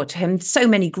wonderful to talk to him. So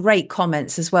many great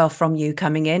comments as well from you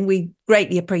coming in. We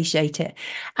greatly appreciate it.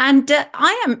 And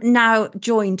I am now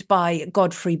joined by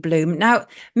Godfrey Bloom. Now,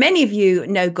 many of you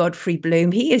know Godfrey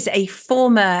Bloom. He is a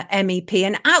former MEP,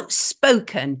 an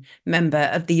outspoken member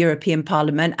of the European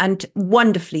Parliament, and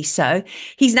wonderfully so.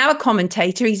 He's now a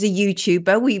commentator. He's a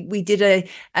YouTuber. We did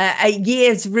a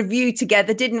year's review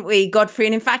together, didn't we, Godfrey?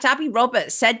 And in fact, Abby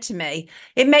Roberts said to me,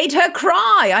 it made her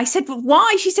cry. I said, but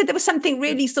why? She said there was something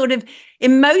really sort of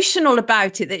emotional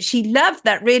about it that she loved,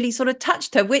 that really sort of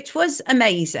touched her, which was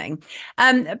amazing.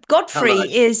 Godfrey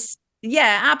is...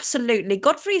 Yeah, absolutely.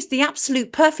 Godfrey is the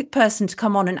absolute perfect person to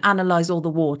come on and analyse all the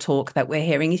war talk that we're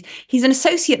hearing. He's an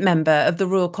associate member of the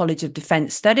Royal College of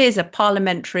Defence Studies, a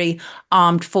Parliamentary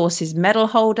Armed Forces medal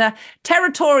holder,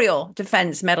 Territorial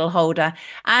Defence medal holder,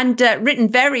 and written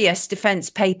various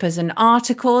defence papers and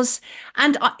articles.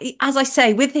 And as I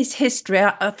say, with his history,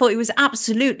 I thought he was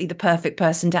absolutely the perfect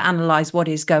person to analyse what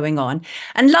is going on.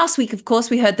 And last week, of course,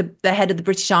 we heard the head of the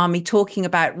British Army talking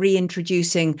about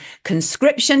reintroducing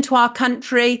conscription to our our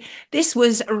country. This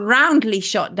was roundly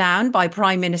shot down by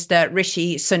Prime Minister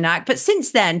Rishi Sunak. But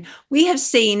since then, we have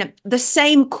seen the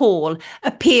same call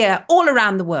appear all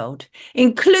around the world,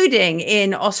 including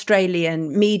in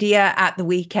Australian media at the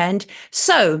weekend.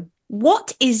 So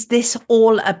what is this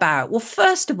all about? Well,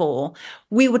 first of all,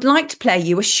 we would like to play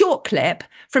you a short clip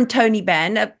from Tony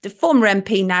Benn, the former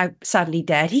MP, now sadly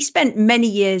dead. He spent many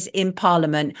years in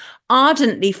Parliament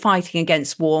ardently fighting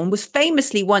against war and was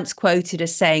famously once quoted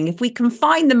as saying, if we can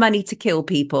find the money to kill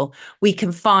people, we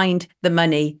can find the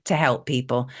money to help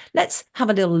people. Let's have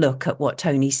a little look at what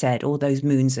Tony said all those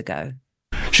moons ago.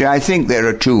 See, I think there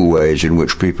are two ways in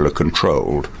which people are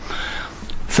controlled.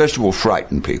 First of all,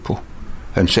 frighten people,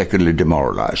 and secondly,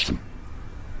 demoralise them.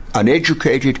 An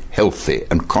educated, healthy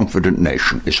and confident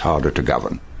nation is harder to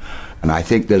govern. And I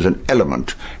think there's an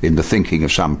element in the thinking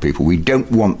of some people. We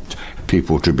don't want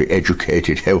people to be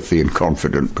educated, healthy and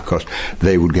confident because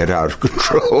they would get out of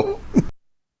control.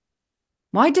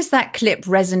 Why does that clip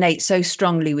resonate so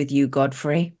strongly with you,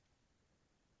 Godfrey?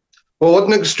 Well, what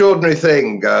an extraordinary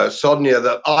thing, Sonia,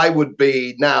 that I would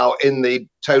be now in the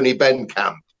Tony Benn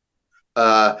camp.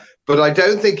 But I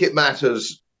don't think it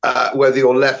matters whether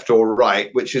you're left or right,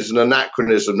 which is an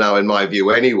anachronism now in my view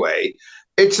anyway.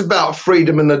 It's about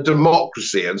freedom and a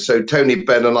democracy. And so Tony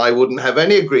Benn and I wouldn't have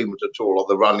any agreement at all on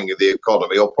the running of the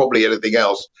economy or probably anything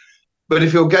else. But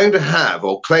if you're going to have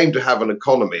or claim to have an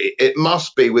economy, it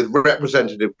must be with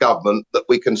representative government that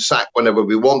we can sack whenever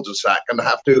we want to sack and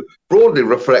have to broadly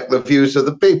reflect the views of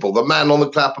the people, the man on the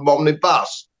Clapham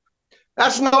omnibus.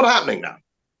 That's not happening now.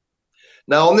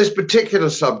 Now, on this particular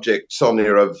subject,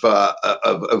 Sonia,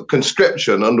 of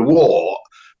conscription and war,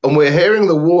 and we're hearing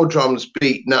the war drums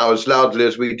beat now as loudly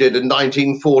as we did in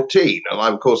 1914. And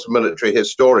I'm, of course, a military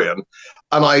historian.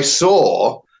 And I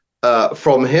saw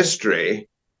from history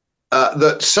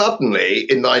that suddenly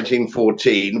in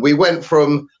 1914, we went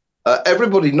from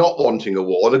everybody not wanting a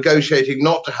war, negotiating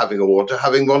not to having a war, to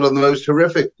having one of the most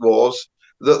horrific wars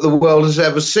that the world has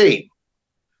ever seen,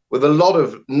 with a lot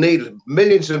of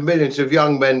millions and millions of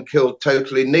young men killed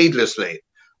totally needlessly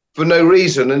for no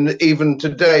reason. And even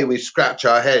today we scratch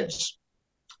our heads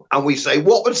and we say,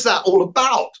 what was that all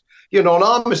about? You know, on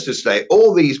Armistice Day,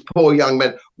 all these poor young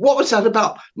men, what was that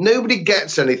about? Nobody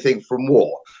gets anything from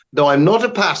war. Now, I'm not a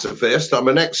pacifist. I'm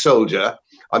an ex-soldier.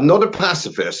 I'm not a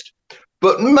pacifist.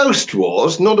 But most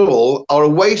wars, not all, are a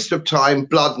waste of time,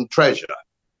 blood and treasure.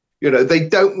 You know, they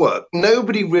don't work.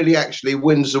 Nobody really actually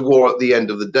wins a war at the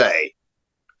end of the day.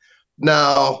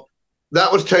 Now,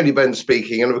 that was Tony Benn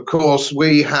speaking. And of course,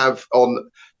 we have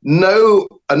on no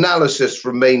analysis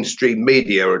from mainstream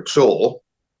media at all.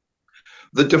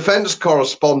 The defence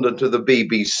correspondent of the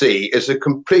BBC is a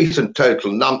complete and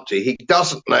total numpty. He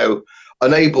doesn't know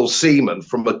an able seaman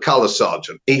from a colour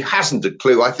sergeant. He hasn't a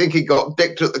clue. I think he got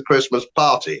dicked at the Christmas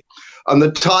party. And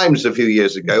the Times a few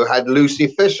years ago had Lucy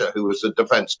Fisher, who was a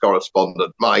defence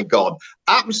correspondent. My God,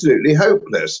 absolutely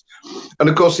hopeless. And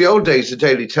of course, the old days, the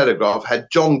Daily Telegraph had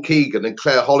John Keegan and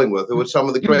Claire Hollingworth, who were some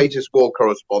of the greatest war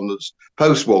correspondents,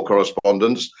 post-war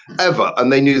correspondents ever,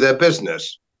 and they knew their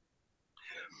business.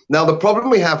 Now, the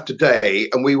problem we have today,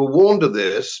 and we were warned of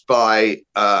this by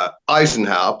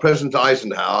Eisenhower, President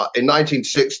Eisenhower, in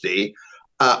 1960,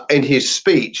 in his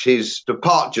speech, his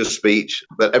departure speech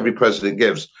that every president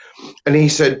gives. And he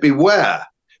said, beware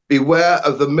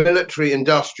of the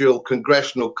military-industrial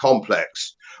congressional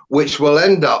complex, which will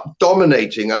end up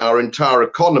dominating our entire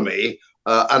economy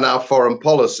and our foreign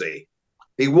policy.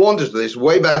 He warned us of this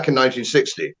way back in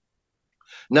 1960.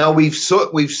 Now, we've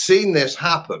seen this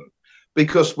happen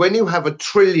because when you have $1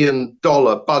 trillion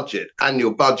budget,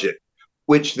 annual budget,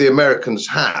 which the Americans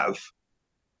have,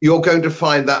 you're going to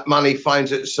find that money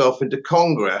finds itself into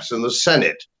Congress and the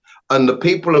Senate, and the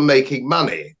people are making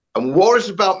money. And war is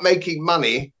about making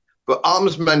money for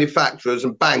arms manufacturers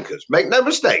and bankers. Make no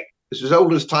mistake, this is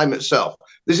old as time itself.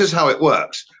 This is how it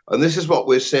works. And this is what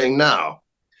we're seeing now.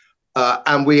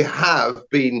 And we have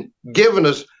been given,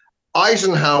 as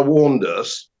Eisenhower warned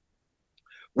us,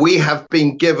 we have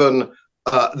been given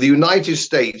the United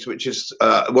States, which is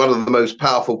one of the most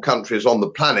powerful countries on the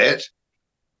planet,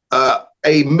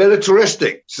 a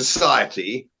militaristic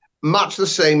society, much the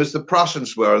same as the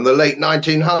Prussians were in the late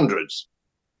 1900s.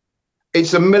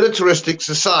 It's a militaristic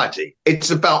society.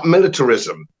 It's about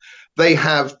militarism. They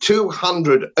have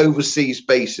 200 overseas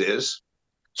bases.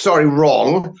 Sorry,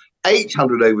 wrong.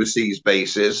 800 overseas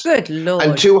bases. Good Lord.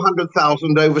 And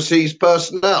 200,000 overseas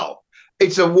personnel.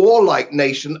 It's a warlike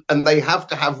nation, and they have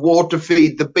to have war to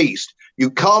feed the beast.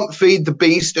 You can't feed the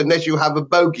beast unless you have a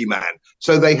bogeyman.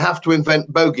 So they have to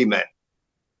invent bogeymen.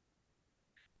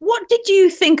 What did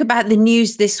you think about the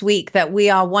news this week that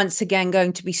we are once again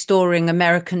going to be storing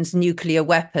Americans' nuclear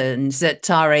weapons at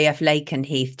RAF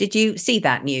Lakenheath? Did you see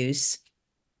that news?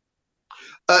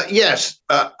 Yes,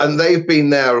 and they've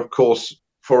been there, of course,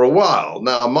 for a while.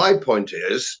 Now, my point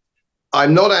is,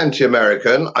 I'm not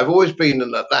anti-American. I've always been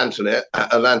an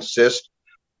Atlanticist.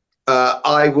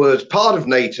 I was part of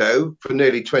NATO for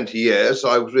nearly 20 years.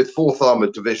 I was with 4th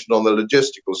Armoured Division on the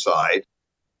logistical side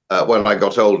when I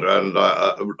got older, and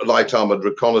light armoured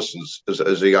reconnaissance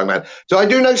as a young man. So I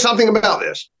do know something about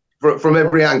this from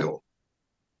every angle.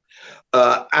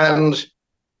 And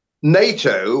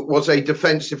NATO was a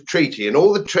defensive treaty, and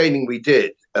all the training we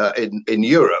did in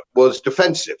Europe was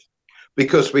defensive,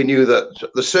 because we knew that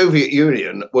the Soviet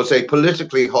Union was a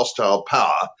politically hostile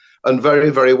power and very,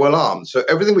 very well armed. So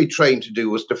everything we trained to do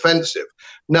was defensive.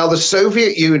 Now the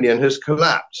Soviet Union has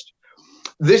collapsed.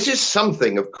 This is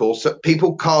something, of course, that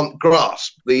people can't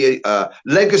grasp. The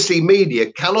legacy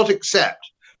media cannot accept.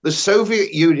 The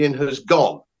Soviet Union has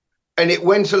gone, and it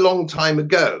went a long time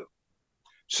ago.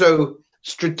 So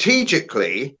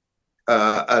strategically,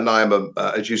 and I'm,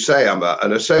 as you say, I'm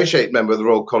an associate member of the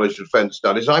Royal College of Defence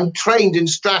Studies. I'm trained in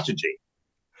strategy.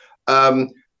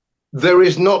 There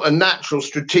is not a natural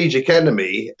strategic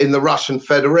enemy in the Russian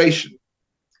Federation.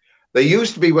 There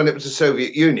used to be when it was the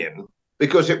Soviet Union,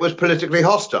 because it was politically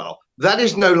hostile. That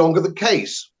is no longer the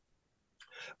case.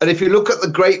 And if you look at the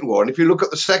Great War, and if you look at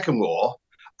the Second War,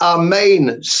 our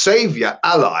main savior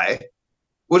ally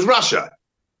was Russia.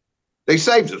 They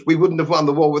saved us. We wouldn't have won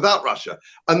the war without Russia.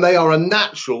 And they are a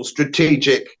natural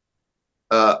strategic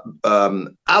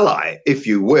ally, if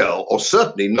you will, or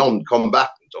certainly non-combatant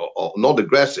or not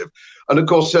aggressive. And of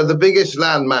course, they're the biggest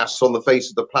landmass on the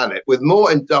face of the planet with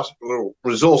more industrial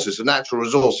resources and natural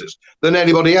resources than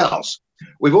anybody else.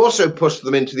 We've also pushed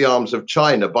them into the arms of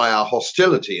China by our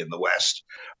hostility in the West.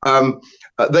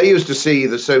 They used to see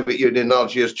the Soviet Union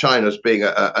largely as China as being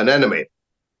an enemy.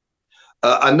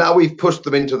 And now we've pushed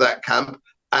them into that camp.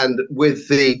 And with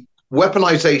the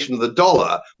weaponization of the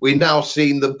dollar, we've now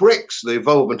seen the BRICS, the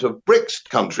involvement of BRICS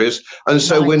countries. And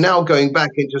so we're now going back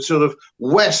into sort of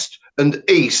West and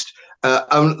East,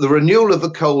 and the renewal of the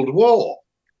Cold War,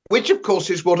 which, of course,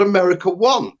 is what America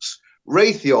wants.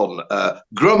 Raytheon,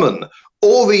 Grumman,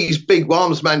 all these big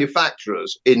arms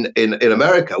manufacturers in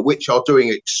America, which are doing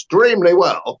extremely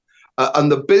well,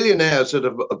 and the billionaires that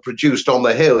have produced on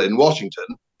the Hill in Washington,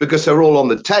 because they're all on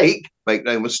the take, make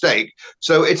no mistake.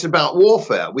 So it's about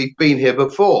warfare. We've been here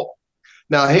before.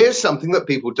 Now, here's something that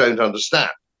people don't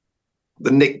understand. The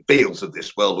Nick Beals of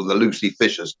this world and the Lucy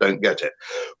Fishers don't get it.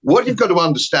 What you've got to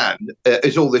understand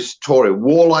is all this Tory,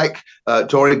 warlike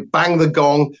Tory, bang the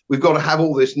gong. We've got to have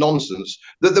all this nonsense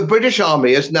that the British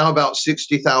Army is now about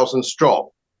 60,000 strong.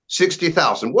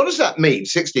 60,000. What does that mean?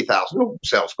 60,000? Oh,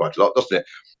 sounds quite a lot, doesn't it?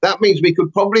 That means we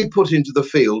could probably put into the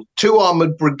field 2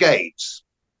 armoured brigades.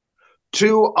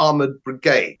 2 armoured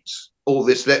brigades. All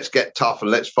this, let's get tough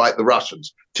and let's fight the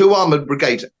Russians. 2 armoured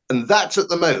brigades. And that's at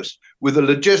the most, with a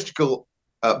logistical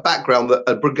background that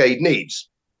a brigade needs.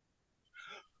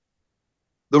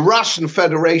 The Russian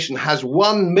Federation has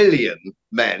 1 million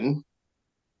men,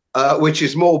 which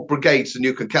is more brigades than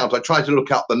you can count. I tried to look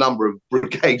up the number of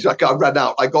brigades. I ran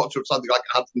out. I got to something like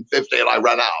 150 and I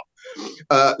ran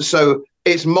out. So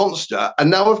it's monster.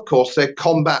 And now, of course, they're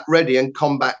combat ready and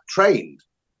combat trained.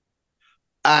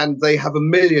 And they have 1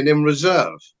 million in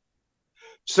reserve.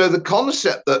 So the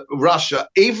concept that Russia,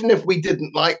 even if we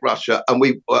didn't like Russia and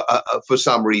we, for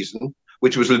some reason,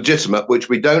 which was legitimate, which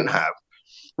we don't have,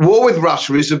 war with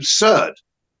Russia is absurd.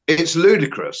 It's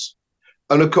ludicrous.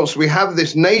 And of course, we have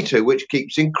this NATO, which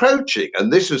keeps encroaching.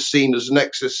 And this is seen as an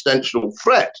existential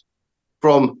threat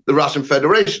from the Russian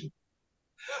Federation.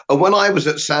 And when I was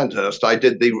at Sandhurst, I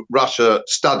did the Russia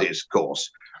Studies course.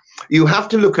 You have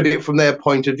to look at it from their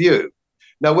point of view.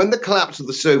 Now, when the collapse of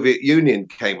the Soviet Union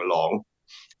came along,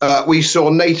 we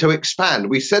saw NATO expand.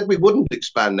 We said we wouldn't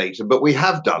expand NATO, but we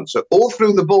have done. So all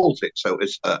through the Baltic, so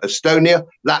it's Estonia,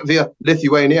 Latvia,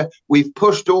 Lithuania, we've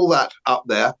pushed all that up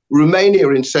there. Romania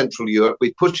in Central Europe,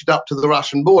 we pushed it up to the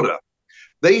Russian border.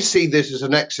 They see this as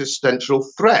an existential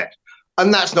threat.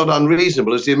 And that's not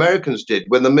unreasonable, as the Americans did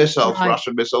when the missiles, right.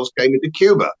 Russian missiles came into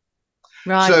Cuba.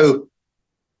 Right. So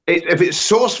if it's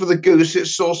sauce for the goose,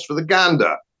 it's sauce for the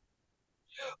gander.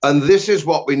 And this is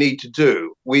what we need to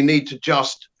do. We need to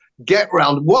just get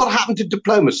round. What happened to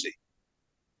diplomacy?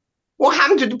 What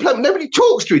happened to diplomacy? Nobody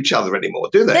talks to each other anymore,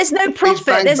 do they? There's no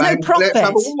profit. There's no profit. Let's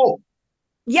have a war.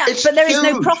 Yeah, but there is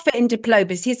no profit in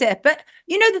diplomacy, is there? But,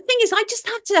 you know, the thing is, I just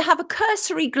had to have a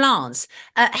cursory glance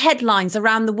at headlines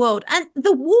around the world, and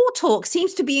the war talk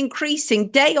seems to be increasing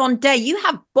day on day. You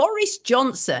have Boris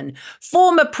Johnson,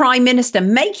 former Prime Minister,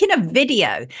 making a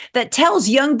video that tells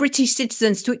young British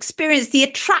citizens to experience the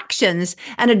attractions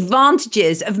and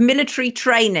advantages of military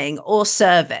training or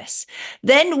service.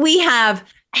 Then we have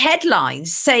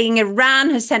headlines saying Iran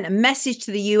has sent a message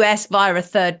to the US via a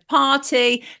third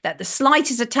party that the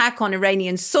slightest attack on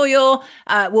Iranian soil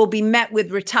will be met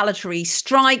with retaliatory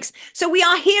strikes. So we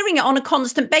are hearing it on a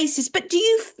constant basis. But do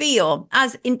you feel,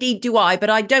 as indeed do I, but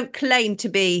I don't claim to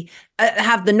be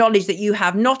have the knowledge that you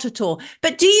have, not at all,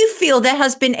 but do you feel there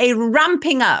has been a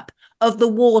ramping up of the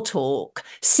war talk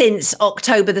since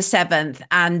October the 7th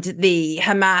and the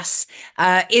Hamas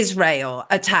Israel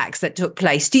attacks that took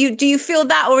place? Do you feel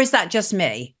that, or is that just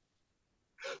me?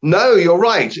 No, you're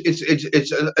right.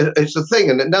 It's a thing,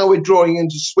 and now we're drawing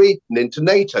into Sweden, into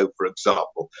NATO, for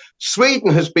example.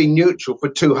 Sweden has been neutral for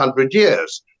 200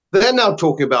 years. They're now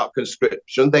talking about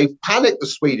conscription. They've panicked the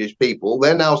Swedish people.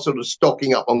 They're now sort of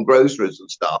stocking up on groceries and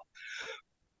stuff.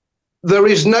 There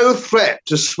is no threat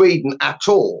to Sweden at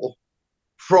all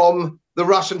from the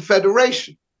Russian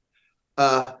Federation.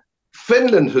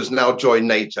 Finland has now joined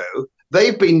NATO.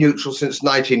 They've been neutral since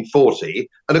 1940.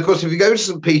 And of course, if you go to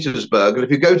St. Petersburg and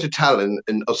if you go to Tallinn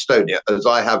in Estonia, as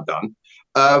I have done,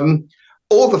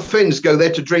 all the Finns go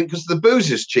there to drink because the booze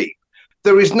is cheap.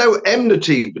 There is no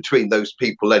enmity between those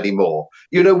people anymore.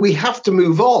 You know, we have to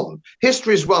move on.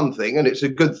 History is one thing, and it's a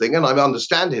good thing, and I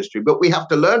understand history, but we have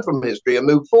to learn from history and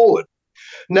move forward.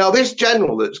 Now, this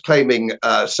general that's claiming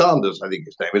Sanders, I think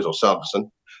his name is, or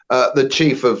Sanderson, the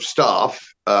chief of staff,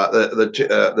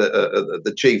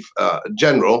 the chief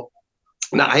general.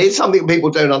 Now, here's something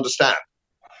people don't understand.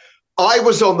 I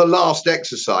was on the last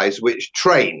exercise which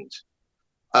trained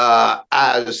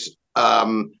as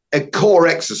a corps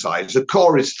exercise. A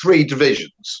corps is 3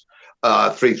 divisions,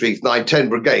 3, 3, 9, 10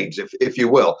 brigades, if you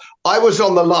will. I was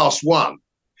on the last one.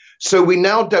 So we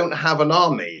now don't have an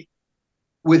army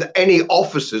with any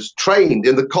officers trained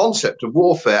in the concept of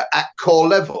warfare at corps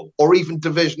level or even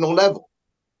divisional level.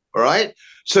 All right.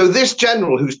 So this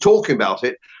general who's talking about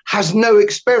it has no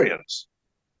experience.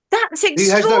 That's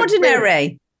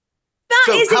extraordinary. That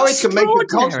is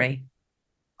extraordinary.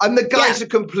 And the guy's a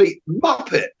complete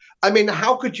muppet. I mean,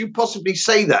 how could you possibly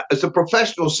say that as a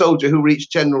professional soldier who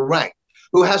reached general rank,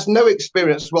 who has no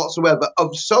experience whatsoever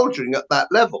of soldiering at that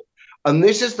level? And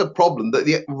this is the problem that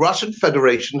the Russian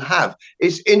Federation have.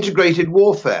 It's integrated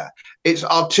warfare. It's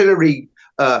artillery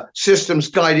systems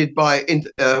guided by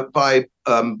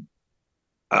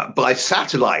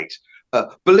satellite,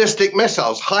 ballistic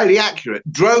missiles, highly accurate,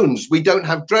 drones. We don't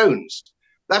have drones.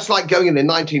 That's like going in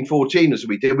 1914, as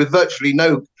we did, with virtually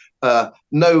no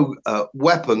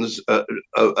weapons,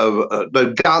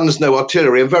 no guns, no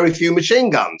artillery, and very few machine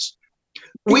guns.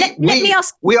 We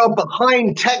are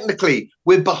behind technically.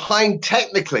 We're behind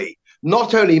technically,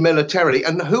 not only militarily.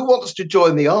 And who wants to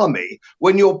join the army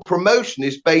when your promotion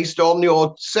is based on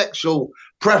your sexual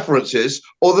preferences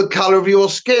or the color of your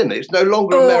skin? It's no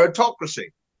longer a meritocracy.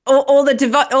 Or the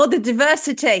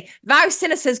diversity.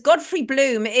 Vausila says Godfrey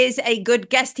Bloom is a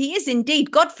good guest. He is indeed.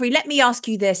 Godfrey, let me ask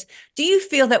you this. Do you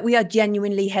feel that we are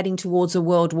genuinely heading towards a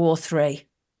World War III?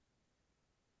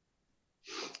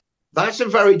 That's a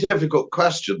very difficult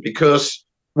question because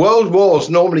world wars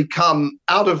normally come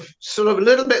out of sort of a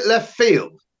little bit left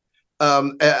field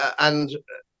and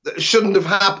shouldn't have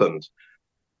happened.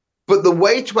 But the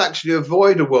way to actually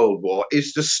avoid a world war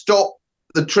is to stop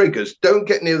the triggers. Don't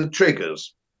get near the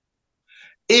triggers.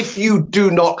 If you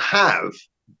do not have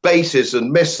bases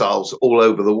and missiles all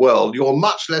over the world, you're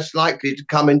much less likely to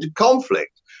come into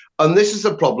conflict. And this is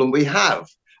the problem we have.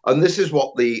 And this is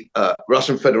what the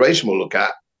Russian Federation will look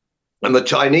at and the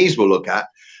Chinese will look at.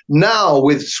 Now,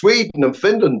 with Sweden and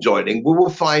Finland joining, we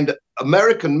will find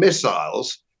American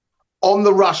missiles on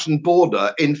the Russian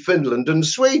border in Finland and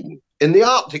Sweden, in the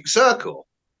Arctic Circle.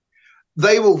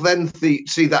 They will then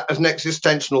see that as an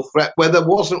existential threat where there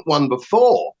wasn't one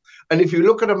before. And if you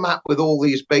look at a map with all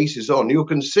these bases on, you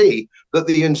can see that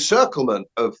the encirclement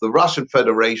of the Russian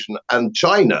Federation and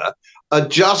China are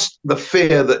just the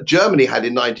fear that Germany had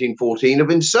in 1914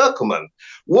 of encirclement.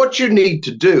 What you need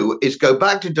to do is go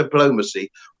back to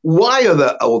diplomacy. Why are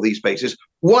there all these bases?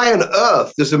 Why on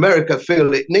earth does America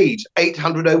feel it needs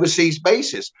 800 overseas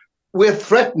bases? We're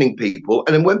threatening people,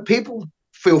 and when people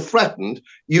feel threatened,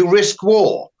 you risk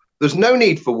war. There's no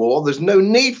need for war. There's no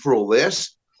need for all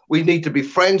this. We need to be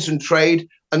friends and trade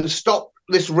and stop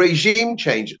this regime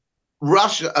change.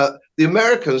 Russia, the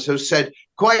Americans have said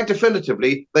quite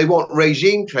definitively they want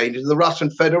regime change in the Russian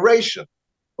Federation.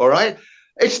 All right.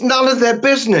 It's none of their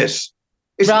business.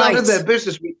 It's none of their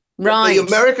business. Right. The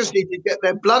Americans need to get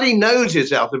their bloody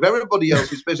noses out of everybody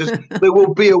else's business. There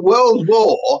will be a world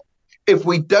war if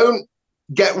we don't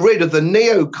get rid of the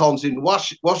neocons in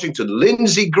Washington,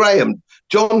 Lindsey Graham,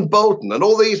 John Bolton, and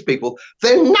all these people.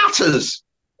 They're nutters.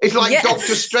 It's like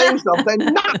Dr. Strangelove. They're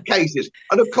nutcases.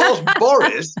 And of course,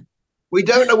 Boris, we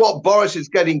don't know what Boris is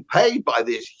getting paid by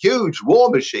this huge war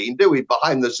machine, do we,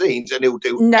 behind the scenes, and he'll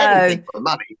do anything for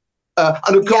money.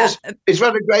 And of course, it's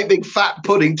rather a great big fat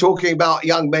pudding talking about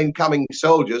young men coming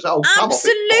soldiers. Oh, come off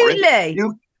it,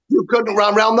 Boris. You couldn't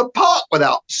run around the park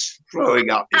without throwing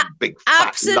up your big fat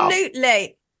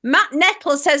Absolutely. Matt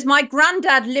Nettle says, my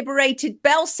granddad liberated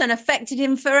Belsen, affected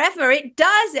him forever. It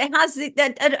does. It has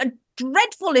a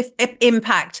dreadful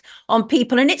impact on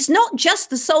people. And it's not just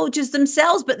the soldiers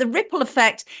themselves, but the ripple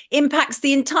effect impacts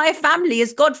the entire family,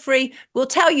 as Godfrey will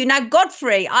tell you. Now,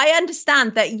 Godfrey, I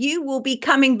understand that you will be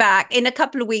coming back in a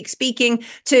couple of weeks, speaking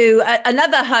to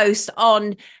another host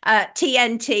on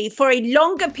TNT for a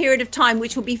longer period of time,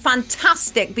 which will be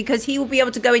fantastic because he will be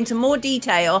able to go into more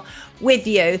detail with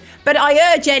you. But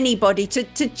I urge anybody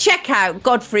to check out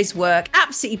Godfrey's work.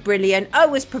 Absolutely brilliant.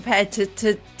 Always prepared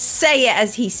to say it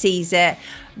as he sees it.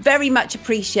 Very much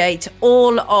appreciate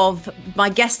all of my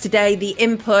guests today, the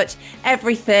input,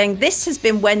 everything. This has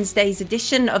been Wednesday's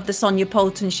edition of the Sonia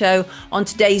Poulton Show on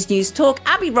Today's News Talk.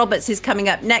 Abby Roberts is coming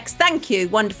up next. Thank you,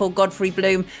 wonderful Godfrey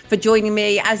Bloom, for joining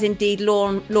me, as indeed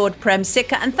Lord Prem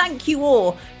Sikka. And thank you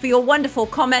all for your wonderful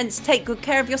comments. Take good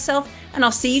care of yourself, and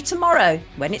I'll see you tomorrow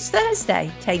when it's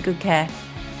Thursday. Take good care.